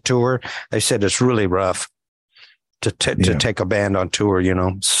trying to tour. They said it's really rough to take a band on tour,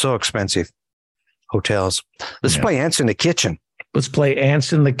 so expensive. Hotels. Let's play Ants in the Kitchen. Let's play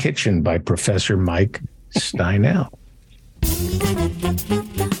Ants in the Kitchen by Professor Mike Steinel.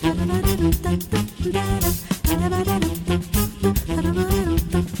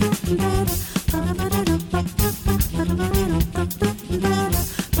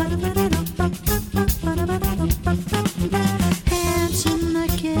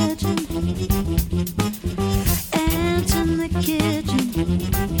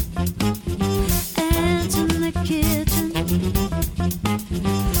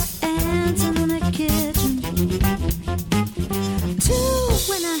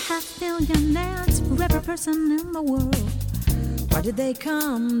 In the world, why did they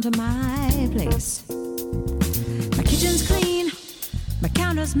come to my place? My kitchen's clean, my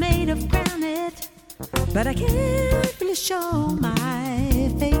counter's made of granite, but I can't really show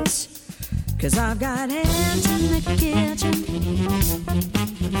my face, 'cause I've got ants in the kitchen,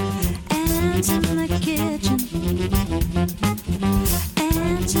 ants in the kitchen,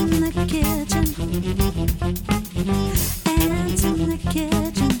 ants in the kitchen, ants in the kitchen.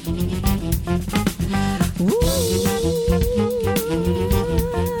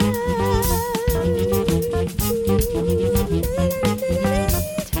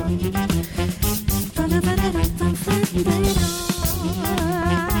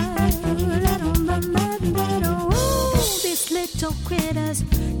 These little critters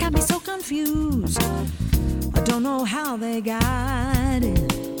got me so confused. I don't know how they got in,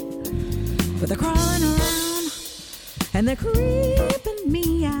 but they're crawling around and they're creeping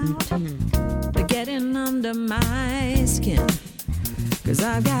me out. They're getting under my skin, 'cause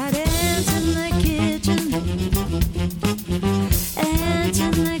I've got ants in the kitchen, ants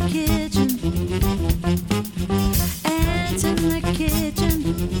in the kitchen, ants in the kitchen,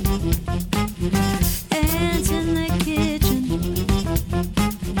 ants in the kitchen.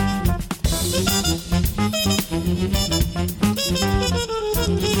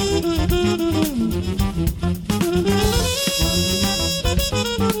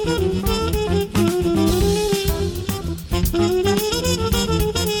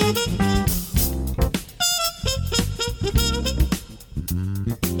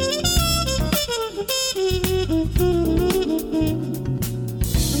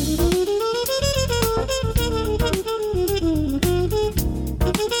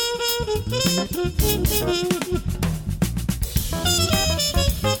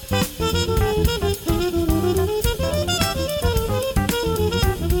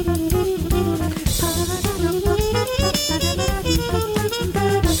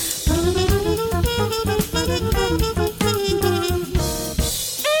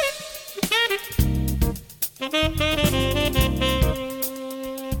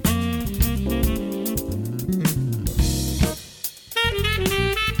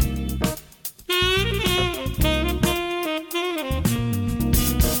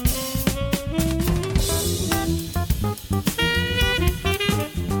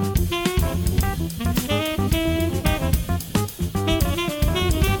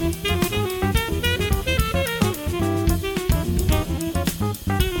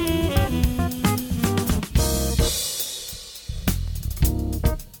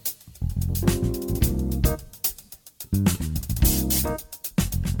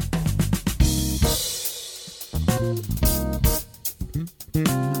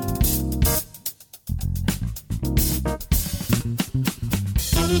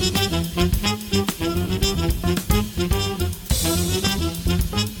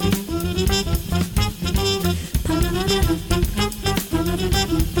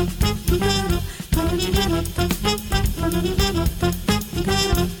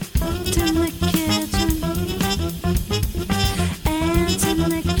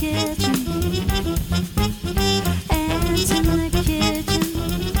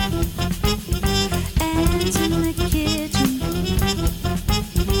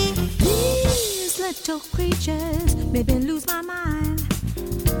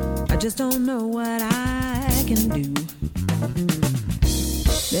 Just don't know what I can do.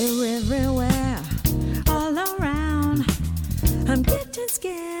 They're everywhere, all around. I'm getting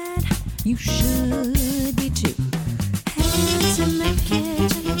scared. You should be too. Hands in the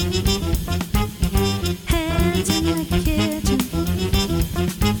kitchen. Hands in the kitchen.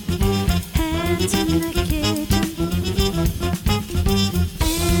 Hands in the kitchen.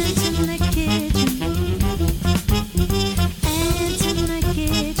 Hands in the kitchen. Hands in the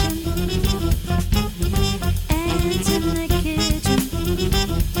kitchen. Ants in the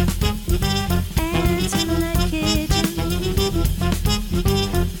kitchen.